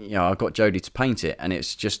I got Jodie to paint it, and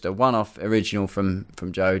it's just a one-off original from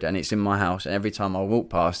Jode, and it's in my house. And every time I walk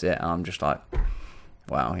past it, I'm just like,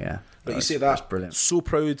 wow, yeah. But you say that's brilliant. So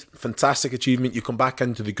proud, fantastic achievement. You come back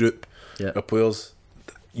into the group of players.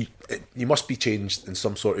 You must be changed in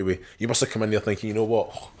some sort of way. You must have come in there thinking, you know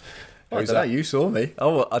what? I don't know, you saw me.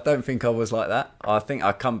 Oh, I don't think I was like that. I think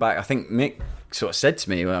I come back. I think Mick sort of said to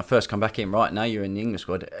me when I first come back in, right now you're in the England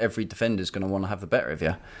squad. Every defender's going to want to have the better of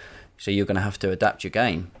you. So you're going to have to adapt your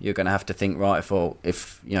game. You're going to have to think, right, if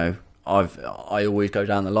I always go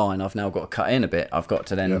down the line, I've now got to cut in a bit. I've got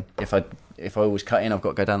to then, if I always cut in, I've got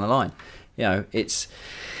to go down the line. It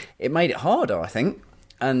made it harder, I think,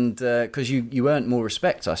 and because you earned more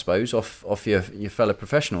respect, I suppose, off your fellow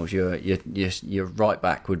professionals. Your right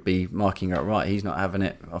back would be marking you out right. He's not having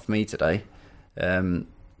it off me today.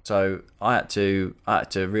 So I had to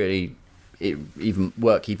really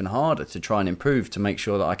work even harder to try and improve, to make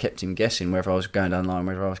sure that I kept him guessing whether I was going down the line,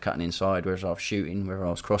 whether I was cutting inside, whether I was shooting, whether I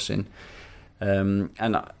was crossing. And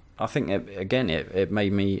I think it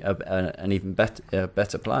made me an even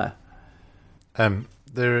better player.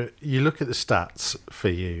 You look at the stats for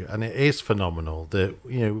you, and it is phenomenal that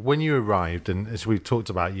when you arrived, and as we've talked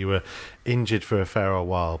about, you were injured for a fair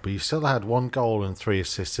while, but you still had 1 goal and 3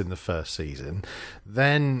 assists in the first season.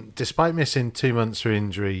 Then, despite missing 2 months for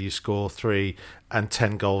injury, you score 3 and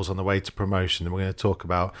 10 goals on the way to promotion, and we're going to talk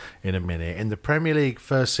about in a minute. In the Premier League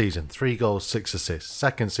first season, 3 goals, 6 assists.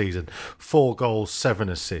 Second season, 4 goals, 7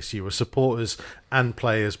 assists. You were supporters and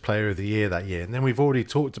players player of the year that year. And then we've already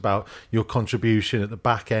talked about your contribution at the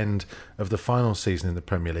back end of the final season in the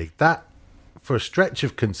Premier League. That, for a stretch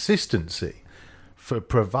of consistency, for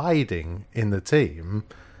providing in the team,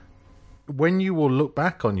 when you will look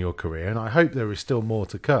back on your career, and I hope there is still more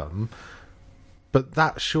to come, but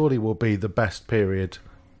that surely will be the best period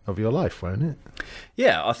of your life, won't it?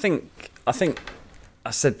 Yeah, I think I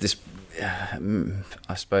said this.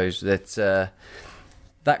 I suppose that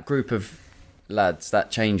that group of lads,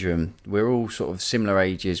 that change room, we're all sort of similar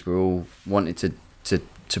ages. We're all wanting to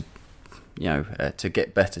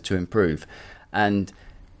get better, to improve, and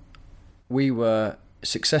we were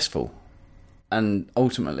successful, and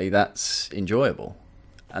ultimately that's enjoyable.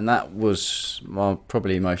 And that was my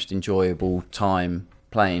probably most enjoyable time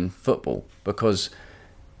playing football, because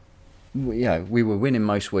we were winning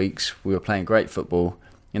most weeks. We were playing great football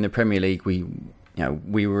in the Premier League. We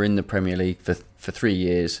were in the Premier League for 3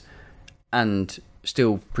 years and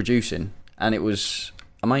still producing, and it was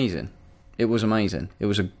amazing. It was amazing. It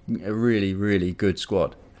was a really, really good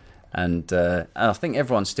squad. And I think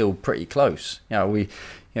everyone's still pretty close. We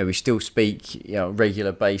still speak,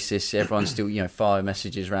 regular basis. Everyone's still, fire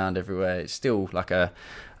messages around everywhere. It's still like a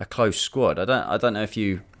close squad. I don't know if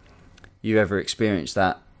you ever experienced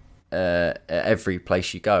that at every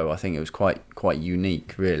place you go. I think it was quite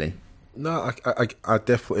unique, really. No, I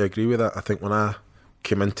definitely agree with that. I think when I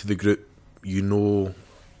came into the group,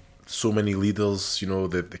 so many leaders,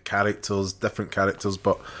 the characters, different characters,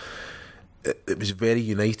 but it was very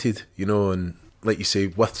united, and like you say,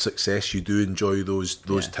 with success, you do enjoy those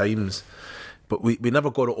times. But we never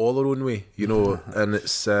got it all our own way, and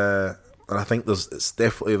it's and I think it's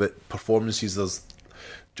definitely that performances.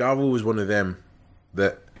 Jarvo was one of them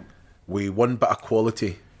that with one bit of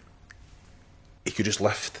quality, he could just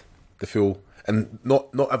lift the full, and not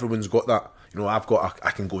everyone's got that.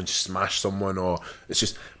 I can go and smash someone, or it's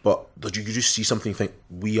just. But you just see something, and think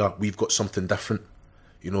we've got something different.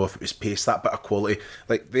 If it was pace, that bit of quality,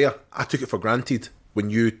 like there, I took it for granted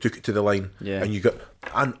when you took it to the line, and you got.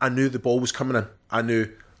 I knew the ball was coming in. I knew.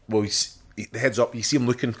 Well, the heads up. You see him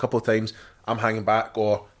looking a couple of times. I'm hanging back,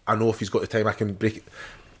 or I know if he's got the time, I can break it.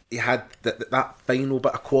 He had that final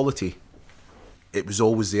bit of quality. It was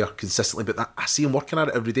always there consistently, but I see him working at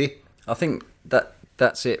it every day. I think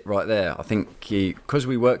that's it right there. I think because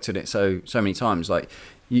we worked at it so many times, like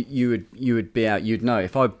you would be out. You'd know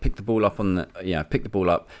if I picked the ball up and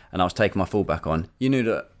I was taking my fullback on. You knew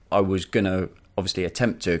that I was gonna obviously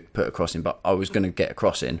attempt to put a cross in, but I was gonna get a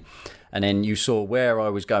cross in. And then you saw where I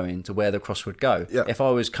was going to where the cross would go. Yeah. If I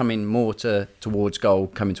was coming more towards goal,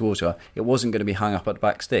 coming towards her, it wasn't going to be hung up at the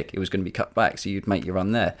back stick. It was going to be cut back, so you'd make your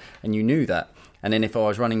run there. And you knew that. And then if I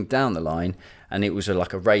was running down the line and it was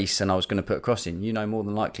like a race and I was going to put a cross in, more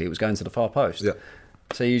than likely it was going to the far post. Yeah.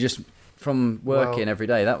 So you just, from working every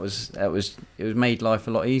day, it made life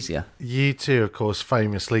a lot easier. You two, of course,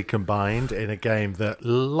 famously combined in a game that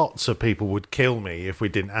lots of people would kill me if we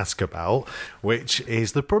didn't ask about, which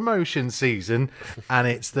is the promotion season, and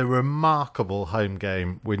it's the remarkable home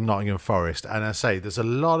game with Nottingham Forest. And I say, there's a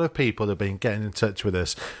lot of people that have been getting in touch with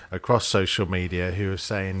us across social media who are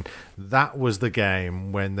saying that was the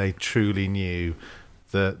game when they truly knew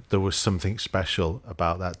that there was something special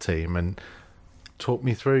about that team. And talk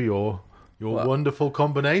me through your wonderful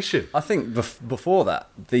combination. I think before that,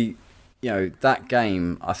 that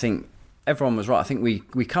game, I think everyone was right. I think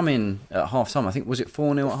we come in at half time. I think, was it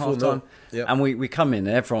 4-0 at half time? Yep. And we come in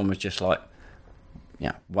and everyone was just like,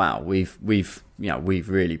 wow, we've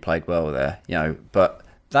really played well there. But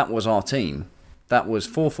that was our team. That was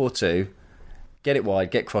 4-4-2. Get it wide,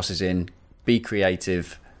 get crosses in, be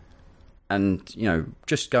creative, and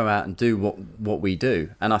just go out and do what we do.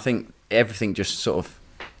 And I think everything just sort of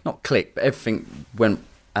not clicked, but everything went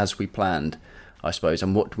as we planned, I suppose,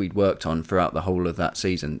 and what we'd worked on throughout the whole of that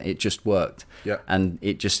season. It just worked. Yeah. And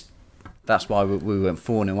that's why we went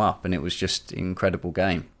 4-0 up, and it was just an incredible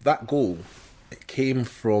game. That goal, it came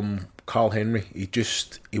from Carl Henry.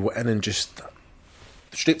 He went in and just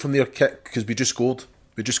straight from their kick, because we just scored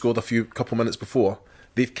a couple minutes before.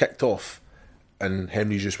 They've kicked off, and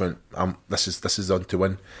Henry just went, this is on to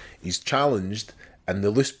win. He's challenged, and the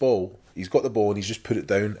loose ball, he's got the ball and he's just put it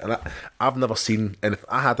down. And I've never seen, and if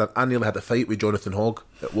I nearly had a fight with Jonathan Hogg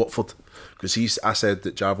at Watford, because I said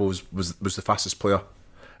that Jarvo was the fastest player,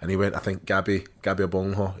 and he went, I think Gabby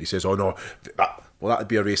Agbonlahor, he says, oh no, that'd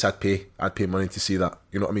be a race I'd pay money to see that.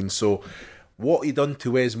 You know what I mean? So what he done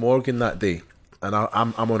to Wes Morgan that day, and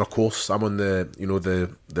I'm on a course, I'm on the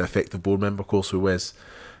the effective board member course with Wes.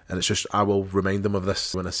 And it's just, I will remind him of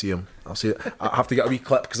this when I see him. I'll say it. I have to get a wee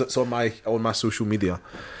clip because it's on my social media.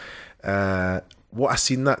 What I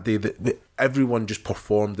seen that day, that everyone just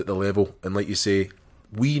performed at the level, and like you say,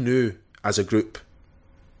 we knew as a group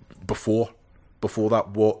before that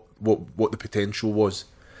what the potential was.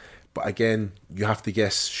 But again, you have to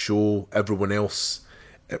show everyone else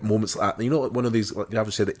at moments like that. Like one of these, like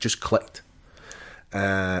Jarvis said, it just clicked,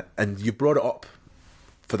 and you brought it up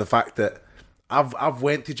for the fact that I've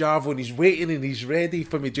went to Jarvo and he's waiting and he's ready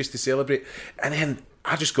for me just to celebrate, and then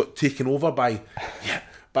I just got taken over by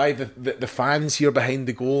the fans here behind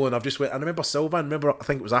the goal, and I've just went. I remember Sylvan. I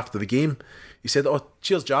think it was after the game. He said, "Oh,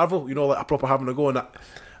 cheers, Jarvo." Like a proper having a go, and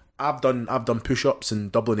I've done push-ups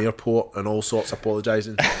in Dublin Airport and all sorts,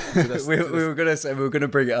 apologising. we were gonna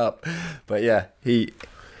bring it up, but yeah, he.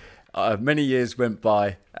 Many years went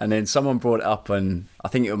by, and then someone brought it up, and I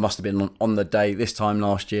think it must have been on the day this time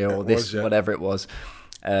last year, or whatever it was.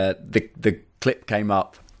 The clip came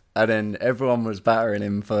up, and then everyone was battering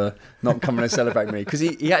him for not coming to celebrate me, because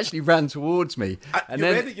he actually ran towards me, and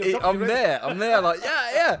then I'm there, like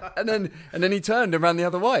yeah, and then he turned and ran the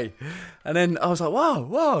other way, and then I was like,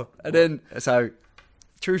 whoa, and then so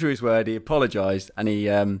true to his word, he apologised, and he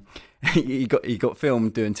he got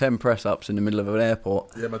filmed doing 10 press ups in the middle of an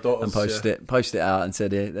airport. Yeah, my daughter's, and posted it out and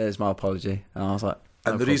said, "There's my apology." And I was like,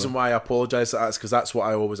 and the reason why I apologise is because that's what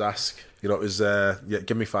I always ask. You know, it was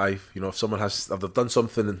give me 5. You know, if they've done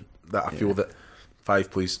something that I feel that 5,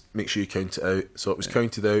 please make sure you count it out. So it was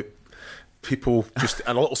counted out. People just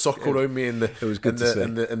in a little circle around me in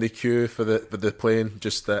the queue for the plane.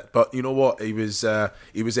 Just that, but you know what? He was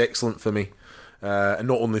excellent for me. And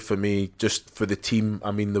not only for me, just for the team. I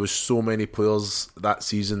mean, there was so many players that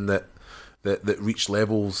season that reached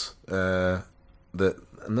levels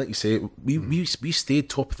and like you say, we stayed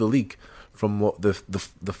top of the league from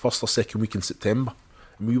the first or second week in September,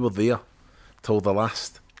 and we were there till the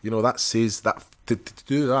last. You know, that says that to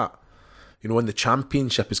do that. You know, when the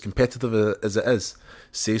championship, as competitive as it is,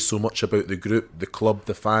 says so much about the group, the club,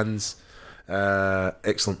 the fans.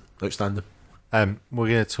 Excellent, outstanding. We're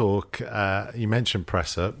going to talk, you mentioned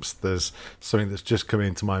press-ups. There's something that's just come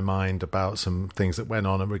into my mind about some things that went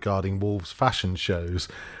on regarding Wolves fashion shows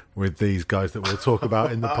with these guys that we'll talk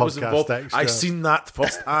about in the podcast extra. I've seen that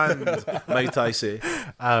firsthand, might I say.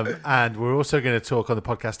 And we're also going to talk on the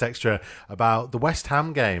podcast extra about the West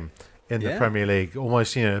Ham game in the Premier League.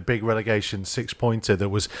 Almost, a big relegation 6-pointer that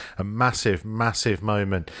was a massive, massive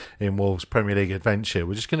moment in Wolves' Premier League adventure.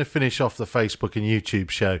 We're just going to finish off the Facebook and YouTube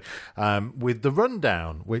show with the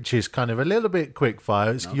rundown, which is kind of a little bit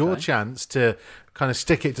quickfire. It's your chance to kind of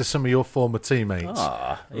stick it to some of your former teammates.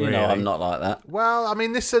 You know I'm not like that. Well, I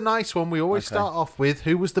mean, this is a nice one. We always start off with,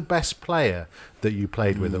 who was the best player that you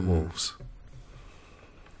played with at Wolves?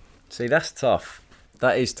 See, that's tough.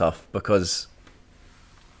 That is tough because...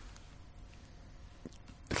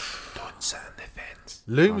 Don't sit on the fence.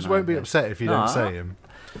 Looms won't be upset if you don't say him.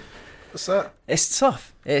 What's that? It's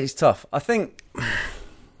tough. It is tough. I think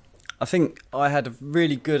I had a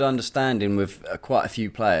really good understanding with quite a few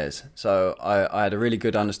players. So I had a really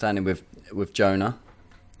good understanding with Jonah.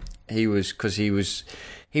 He was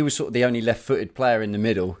sort of the only left-footed player in the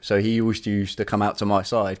middle. So he always used to come out to my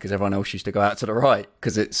side because everyone else used to go out to the right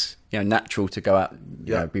because it's natural to go out,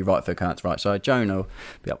 be right foot, go out to right. So Jonah will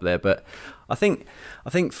be up there, but I think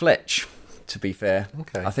Fletch. To be fair,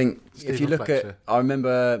 I think if you look at, I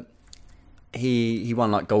remember he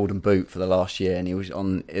won like Golden Boot for the last year, and he was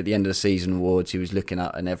on at the end of the season awards. He was looking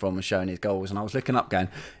up, and everyone was showing his goals, and I was looking up, going,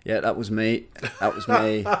 "Yeah, that was me, that was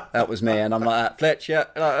me, that was me," and I'm like, "Fletch, yeah."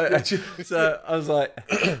 So I was like,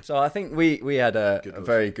 so I think we had a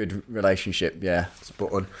very good relationship. Yeah,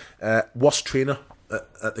 spot on. Worst trainer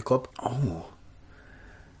at the club?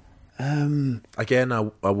 Again, I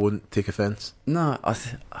won't take offence. No,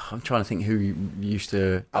 I'm trying to think who used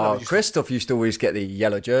to. Christoph used to always get the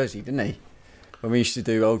yellow jersey, didn't he? When we used to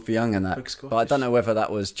do Old for Young and that. But I don't know whether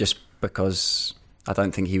that was just because I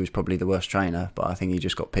don't think he was probably the worst trainer, but I think he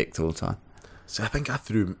just got picked all the time. See, I think I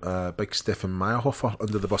threw big Stefan Meyerhofer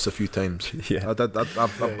under the bus a few times. Yeah, I did.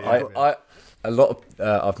 I've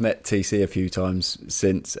met TC a few times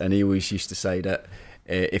since, and he always used to say that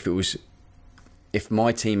if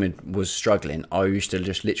my team was struggling, I used to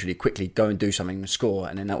just literally quickly go and do something and score,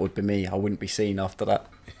 and then that would be me. I wouldn't be seen after that,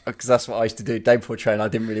 because that's what I used to do. Day before training, I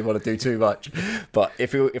didn't really want to do too much. But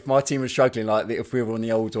if my team was struggling, like if we were on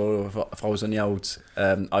the olds or if I was on the olds,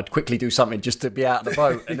 I'd quickly do something just to be out of the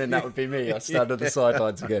boat, and then that would be me. I'd stand on the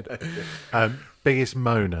sidelines again. Biggest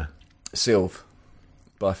moaner? Sylv,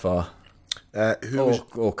 by far.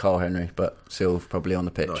 Or Carl Henry, but Sylv probably on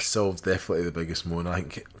the pitch. No, Sylv's definitely the biggest moaner. I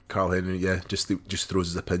think Carl Henry, just throws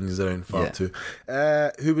his opinions around far too.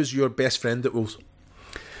 Who was your best friend at Wolves?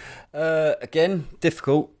 Again,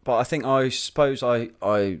 difficult, but I think I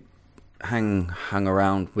hung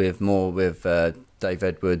around with Dave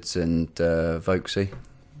Edwards and Vokesy,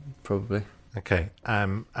 probably. Okay,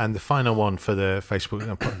 and the final one for the Facebook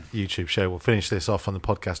and YouTube show, we'll finish this off on the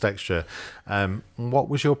podcast extra. What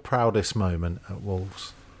was your proudest moment at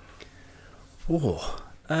Wolves?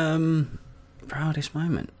 Proudest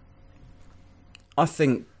moment? I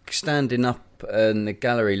think standing up in the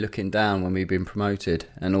gallery looking down when we've been promoted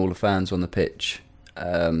and all the fans on the pitch,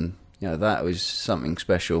 that was something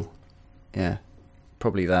special. Yeah,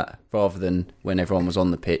 probably that, rather than when everyone was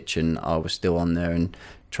on the pitch and I was still on there and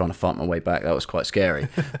trying to fight my way back. That was quite scary.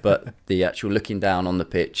 But the actual looking down on the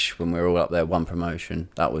pitch when we were all up there, one promotion,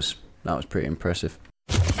 that was pretty impressive.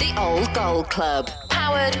 The Old Gold Club,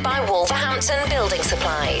 powered by Wolverhampton Building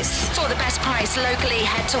Supplies. For the best price locally,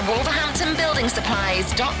 head to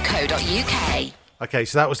wolverhamptonbuildingsupplies.co.uk. Okay,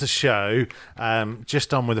 so that was the show.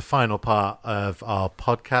 Just on with the final part of our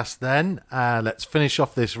podcast then. Let's finish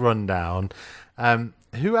off this rundown.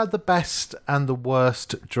 Who had the best and the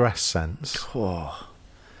worst dress sense?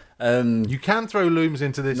 You can throw looms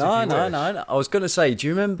into this. No. if you wish. I was going to say, do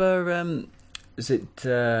you remember? Is it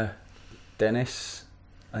Dennis?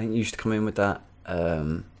 I think he used to come in with that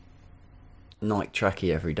Nike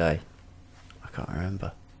trackie every day. I can't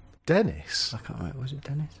remember. Dennis. I can't remember. Was it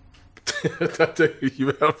Dennis?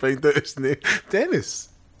 You better find out his name. Dennis.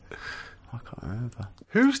 I can't remember.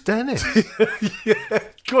 Who's Dennis? Yeah,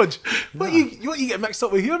 God, what you get mixed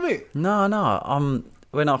up with here, mate? No.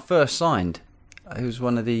 When I first signed, it was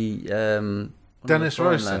one of the Dennis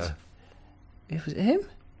Rosa. lads. Was it him?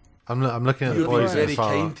 I'm looking at the You're boys being in very the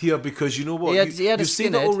far. kind here because you know what? He had a You've said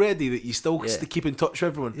it skinhead. already that you still keep in touch with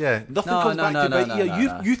everyone. Yeah. Nothing No, comes no, back no, to no, bite you. no, You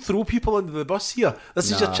no. you throw people under the bus here.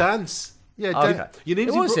 This is your No. chance. Yeah, Okay. Your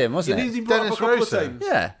name's It was been him, wasn't your it? name's been brought Dennis up a couple Rosa. of times.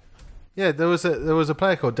 Yeah. yeah. There was a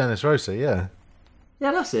player called Dennis Rosa. Yeah,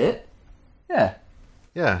 Yeah, that's it. Yeah.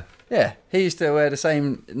 yeah. Yeah. He used to wear the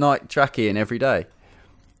same Nike trackie in every day.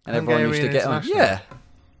 And everyone used to Hungarian get on. international. Yeah.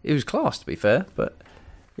 He was class, to be fair. But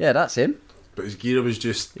yeah, that's him. But his gear was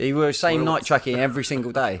just. He wore the same Spoiled. Nike trackie every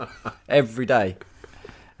single day. Every day.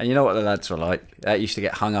 And you know what the lads were like? That used to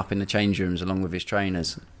get hung up in the change rooms along with his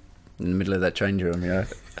trainers. In the middle of that change room, To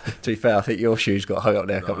be fair, I think your shoes got hung up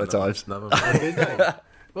there a couple of times. Never mind. Did they?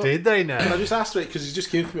 Did they now? Can I just ask, right, because he just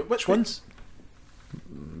came from it. Which ones?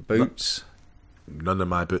 Boots. None of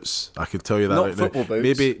my boots. I can tell you that Not right football now.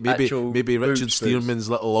 boots, Maybe actual Richard boots. Stearman's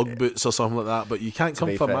little Ugg boots or something like that. But you can't come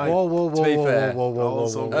be for fair. my. Whoa, whoa, whoa, To be whoa, fair, whoa, whoa, whoa,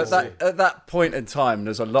 whoa, whoa. At that point in time,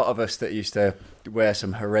 there's a lot of us that used to wear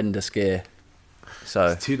some horrendous gear.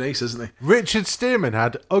 So Too nice, isn't he? Richard Stearman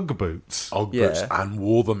had Ugg boots. Ugg Yeah. boots and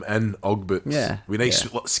wore them in Ugg boots. Yeah, With nice yeah.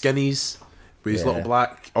 little skinnies, with his Yeah. little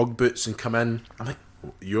black Ugg boots and come in. I'm like,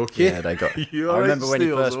 you okay? yeah, they got. You I all remember right, when he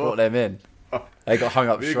Steels, first or brought what? them in. They got hung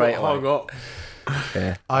up They straight got hung away. up.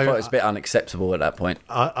 Yeah, I thought it was a bit unacceptable at that point.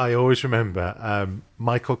 I always remember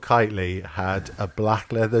Michael Kitely had a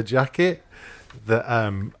black leather jacket that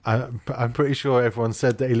I'm pretty sure everyone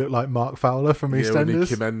said that he looked like Mark Fowler from Yeah, when he EastEnders.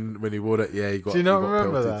 came in, when he wore it, yeah, he got. Do you not he got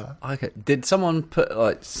remember pelted. that? Okay, did someone put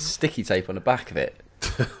like sticky tape on the back of it,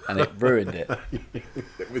 and it ruined it?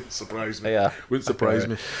 It wouldn't surprise me. Yeah, Wouldn't surprise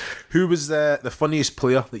Okay. me. Who was the funniest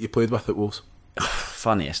player that you played with at Wolves?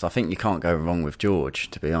 Funniest. I think you can't go wrong with George.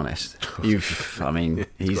 To be honest,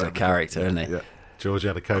 he's a character, isn't he? Yeah. George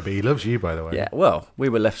had a Kobe. He loves you, by the way. Yeah, well, we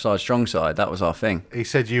were left side, strong side. That was our thing. He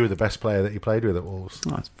said you were the best player that he played with at Wolves.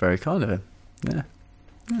 Oh, that's very kind of him. Yeah.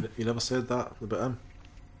 You never said that about him.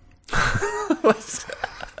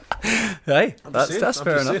 Hey, I'm that's just that's saying,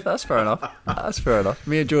 fair I'm just enough. saying. That's fair enough. That's fair enough.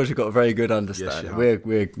 Me and George have got a very good understanding. Yes, you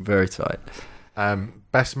we're very tight.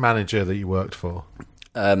 Best manager that you worked for?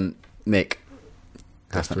 Mick.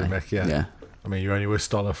 Has to be Definitely. Mick, yeah. Yeah. I mean, you're only with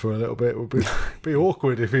Stoller for a little bit. It would be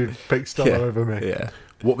awkward if you picked Stoller over Mick. Yeah.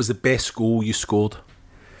 What was the best goal you scored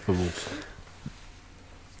for Wolves?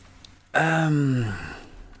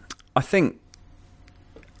 I think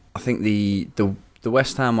the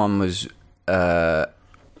West Ham one was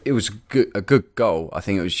it was a good goal. I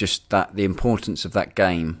think it was just that the importance of that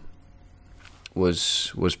game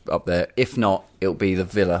was up there. If not, it'll be the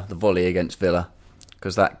volley against Villa,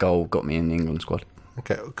 because that goal got me in the England squad.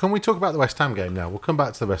 Okay, can we talk about the West Ham game now? We'll come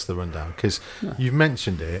back to the rest of the rundown because you've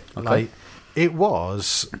mentioned it. Okay. Like, it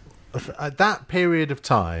was at that period of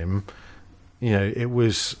time. You know, it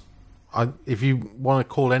was. If you want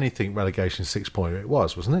to call anything relegation 6-pointer, it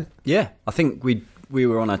was, wasn't it? Yeah, I think we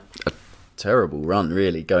were on a terrible run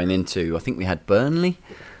really going into. I think we had Burnley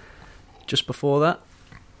just before that.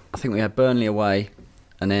 I think we had Burnley away,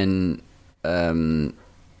 and then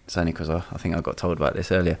it's only because I think I got told about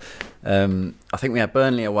this earlier. I think we had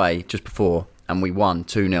Burnley away just before, and we won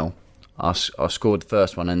 2-0. I scored the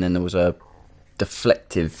first one, and then there was a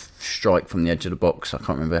deflective strike from the edge of the box. I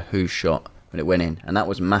can't remember who shot, but it went in, and that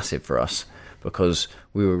was massive for us because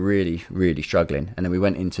we were really, really struggling. And then we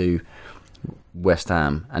went into West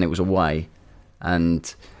Ham, and it was away,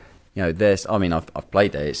 and you know, I've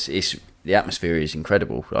played there. It's the atmosphere is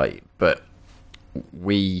incredible, right? But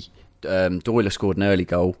we Doyle scored an early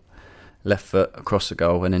goal, left foot across the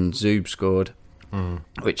goal, and then Zub scored,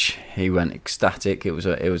 which he went ecstatic. It was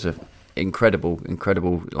a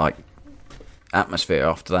incredible like atmosphere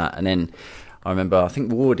after that. And then I remember, I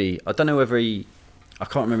think Wardy, I don't know whether I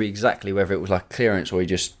can't remember exactly whether it was like clearance or he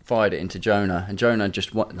just fired it into Jonah, and Jonah just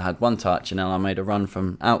had one touch, and then I made a run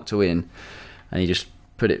from out to in, and he just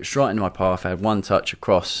put it straight into my path. I had one touch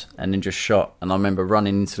across and then just shot, and I remember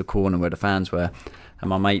running into the corner where the fans were, and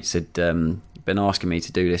my mates had been asking me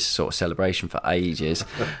to do this sort of celebration for ages,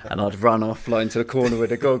 and I'd run off like into the corner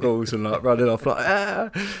with the goggles and like running off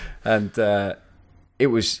like and it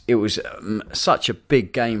was such a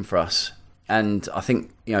big game for us, And I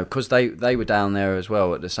think, because they were down there as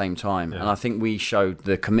well at the same time. And I think we showed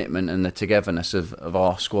the commitment and the togetherness of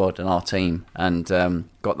our squad and our team, and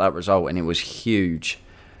got that result, and it was huge,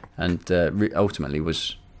 and ultimately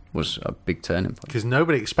was a big turning point. Because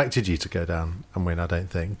nobody expected you to go down and win, I don't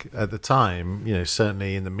think. At the time,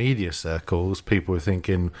 certainly in the media circles, people were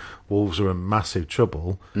thinking Wolves were in massive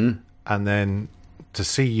trouble. And then to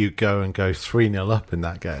see you go 3-0 up in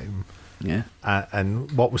that game,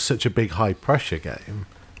 and what was such a big high-pressure game,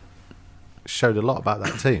 showed a lot about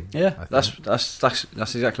that team. Yeah, that's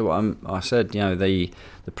exactly what I said. The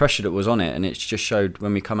pressure that was on it, and it just showed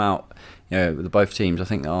when we come out, with both teams, I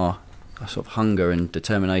think our sort of hunger and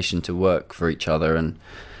determination to work for each other, and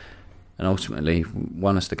ultimately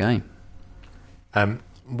won us the game.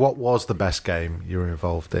 What was the best game you were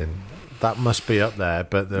involved in? That must be up there,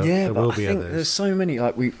 but there will be others. There's so many.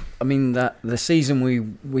 That the season we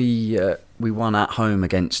won at home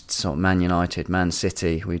against sort of Man United, Man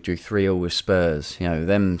City. We drew 3-3 with Spurs.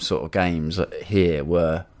 Them sort of games here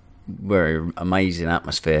were amazing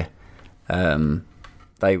atmosphere.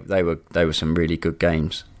 They were some really good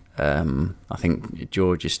games. I think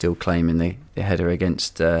George is still claiming the header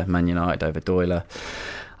against Man United over Doyle.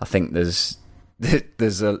 I think there's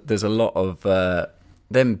a lot of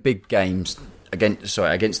them big games against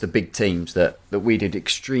the big teams that we did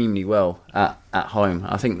extremely well at home.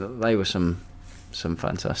 I think that they were some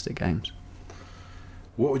fantastic games.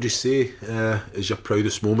 What would you say is your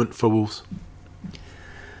proudest moment for Wolves?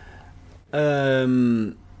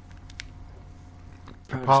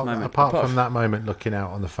 Apart from that moment looking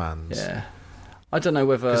out on the fans. Yeah. I don't know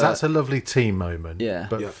whether... Because that's a lovely team moment. Yeah.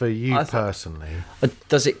 But for you personally...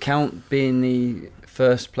 Does it count being the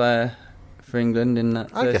first player for England in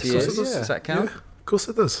that 30 years? So, yeah. Does that count? Yeah, of course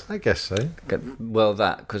it does. I guess so. Well,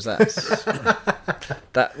 because that's...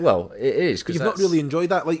 it is. You've not really enjoyed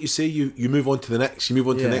that. Like you say, you move on to the next. You move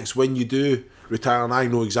on to the next. When you do retire, and I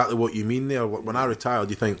know exactly what you mean there. When I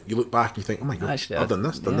retired, you look back and you think, oh my God, actually, I've done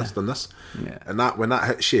this. Yeah. And when that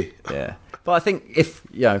hits you... Yeah. But I think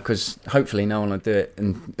because hopefully no one will do it,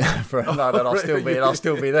 and for a night I'll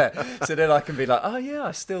still be there. So then I can be like, oh yeah,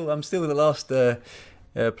 I'm still the last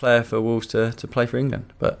player for Wolves to play for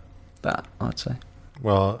England. But that I'd say.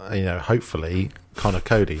 Well, hopefully Connor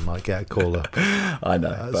Cody might get a call up. I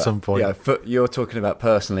know at some point. Yeah, you're talking about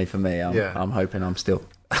personally for me. I'm hoping I'm still.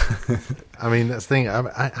 I mean, that's the thing.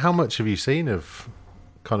 How much have you seen of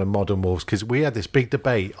kind of modern Wolves? Because we had this big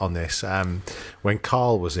debate on this when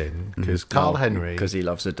Carl was in, because Carl Henry, because he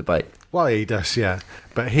loves a debate. Well, he does, yeah,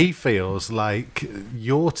 but he feels like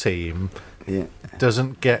your team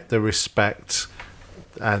doesn't get the respect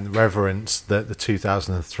and reverence that the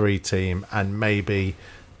 2003 team and maybe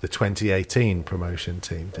the 2018 promotion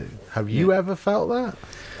team do. Have you ever felt that?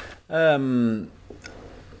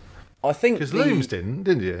 I think because Looms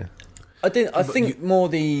didn't you? I didn't. I think more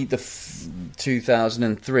the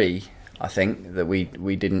 2003. I think that we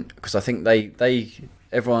didn't, because I think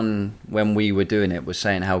everyone when we were doing it was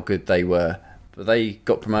saying how good they were, but they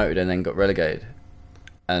got promoted and then got relegated,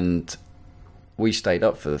 and we stayed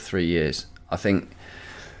up for the 3 years. I think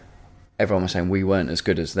everyone was saying we weren't as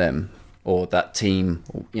good as them, or that team.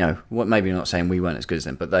 Maybe not saying we weren't as good as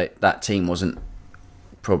them, but that team wasn't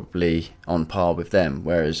probably on par with them.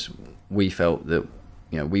 Whereas we felt that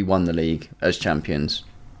we won the league as champions.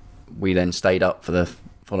 We then stayed up for the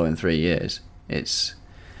following 3 years. It's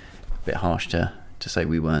a bit harsh to say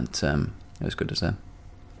we weren't as good as them.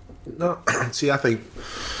 No, see, I think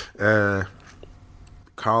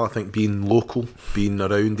Carl, being local, being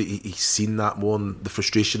around, he's seen that more, and the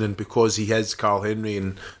frustration, and because he is Carl Henry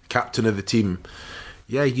and captain of the team,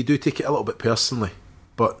 you do take it a little bit personally.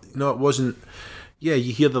 But it wasn't. Yeah,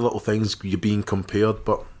 you hear the little things, you're being compared,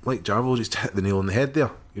 but like Jarvis just hit the nail on the head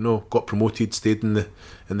there. Got promoted, stayed in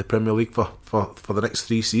the Premier League for the next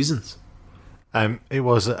 3 seasons. It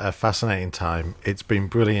was a fascinating time. It's been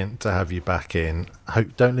brilliant to have you back in.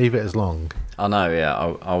 Don't leave it as long. I know, yeah.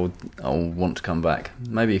 I'll want to come back.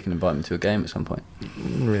 Maybe you can invite me to a game at some point.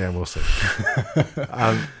 Yeah, we'll see.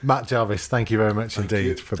 Matt Jarvis, thank you very much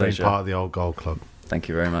indeed for being part of the Old Gold Club. Thank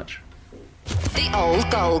you very much. The Old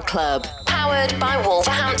Gold Club, powered by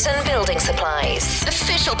Wolverhampton Building Supplies,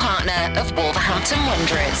 official partner of Wolverhampton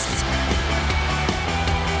Wanderers.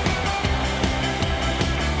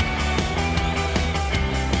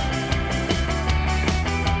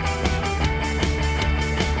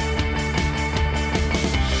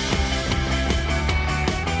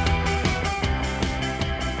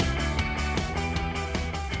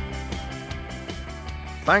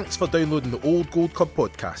 Thanks for downloading the Old Gold Club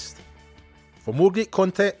podcast. For more great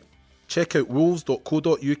content, check out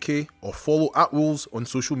wolves.co.uk or follow @Wolves on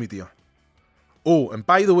social media. Oh, and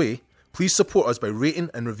by the way, please support us by rating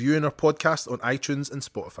and reviewing our podcast on iTunes and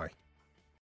Spotify.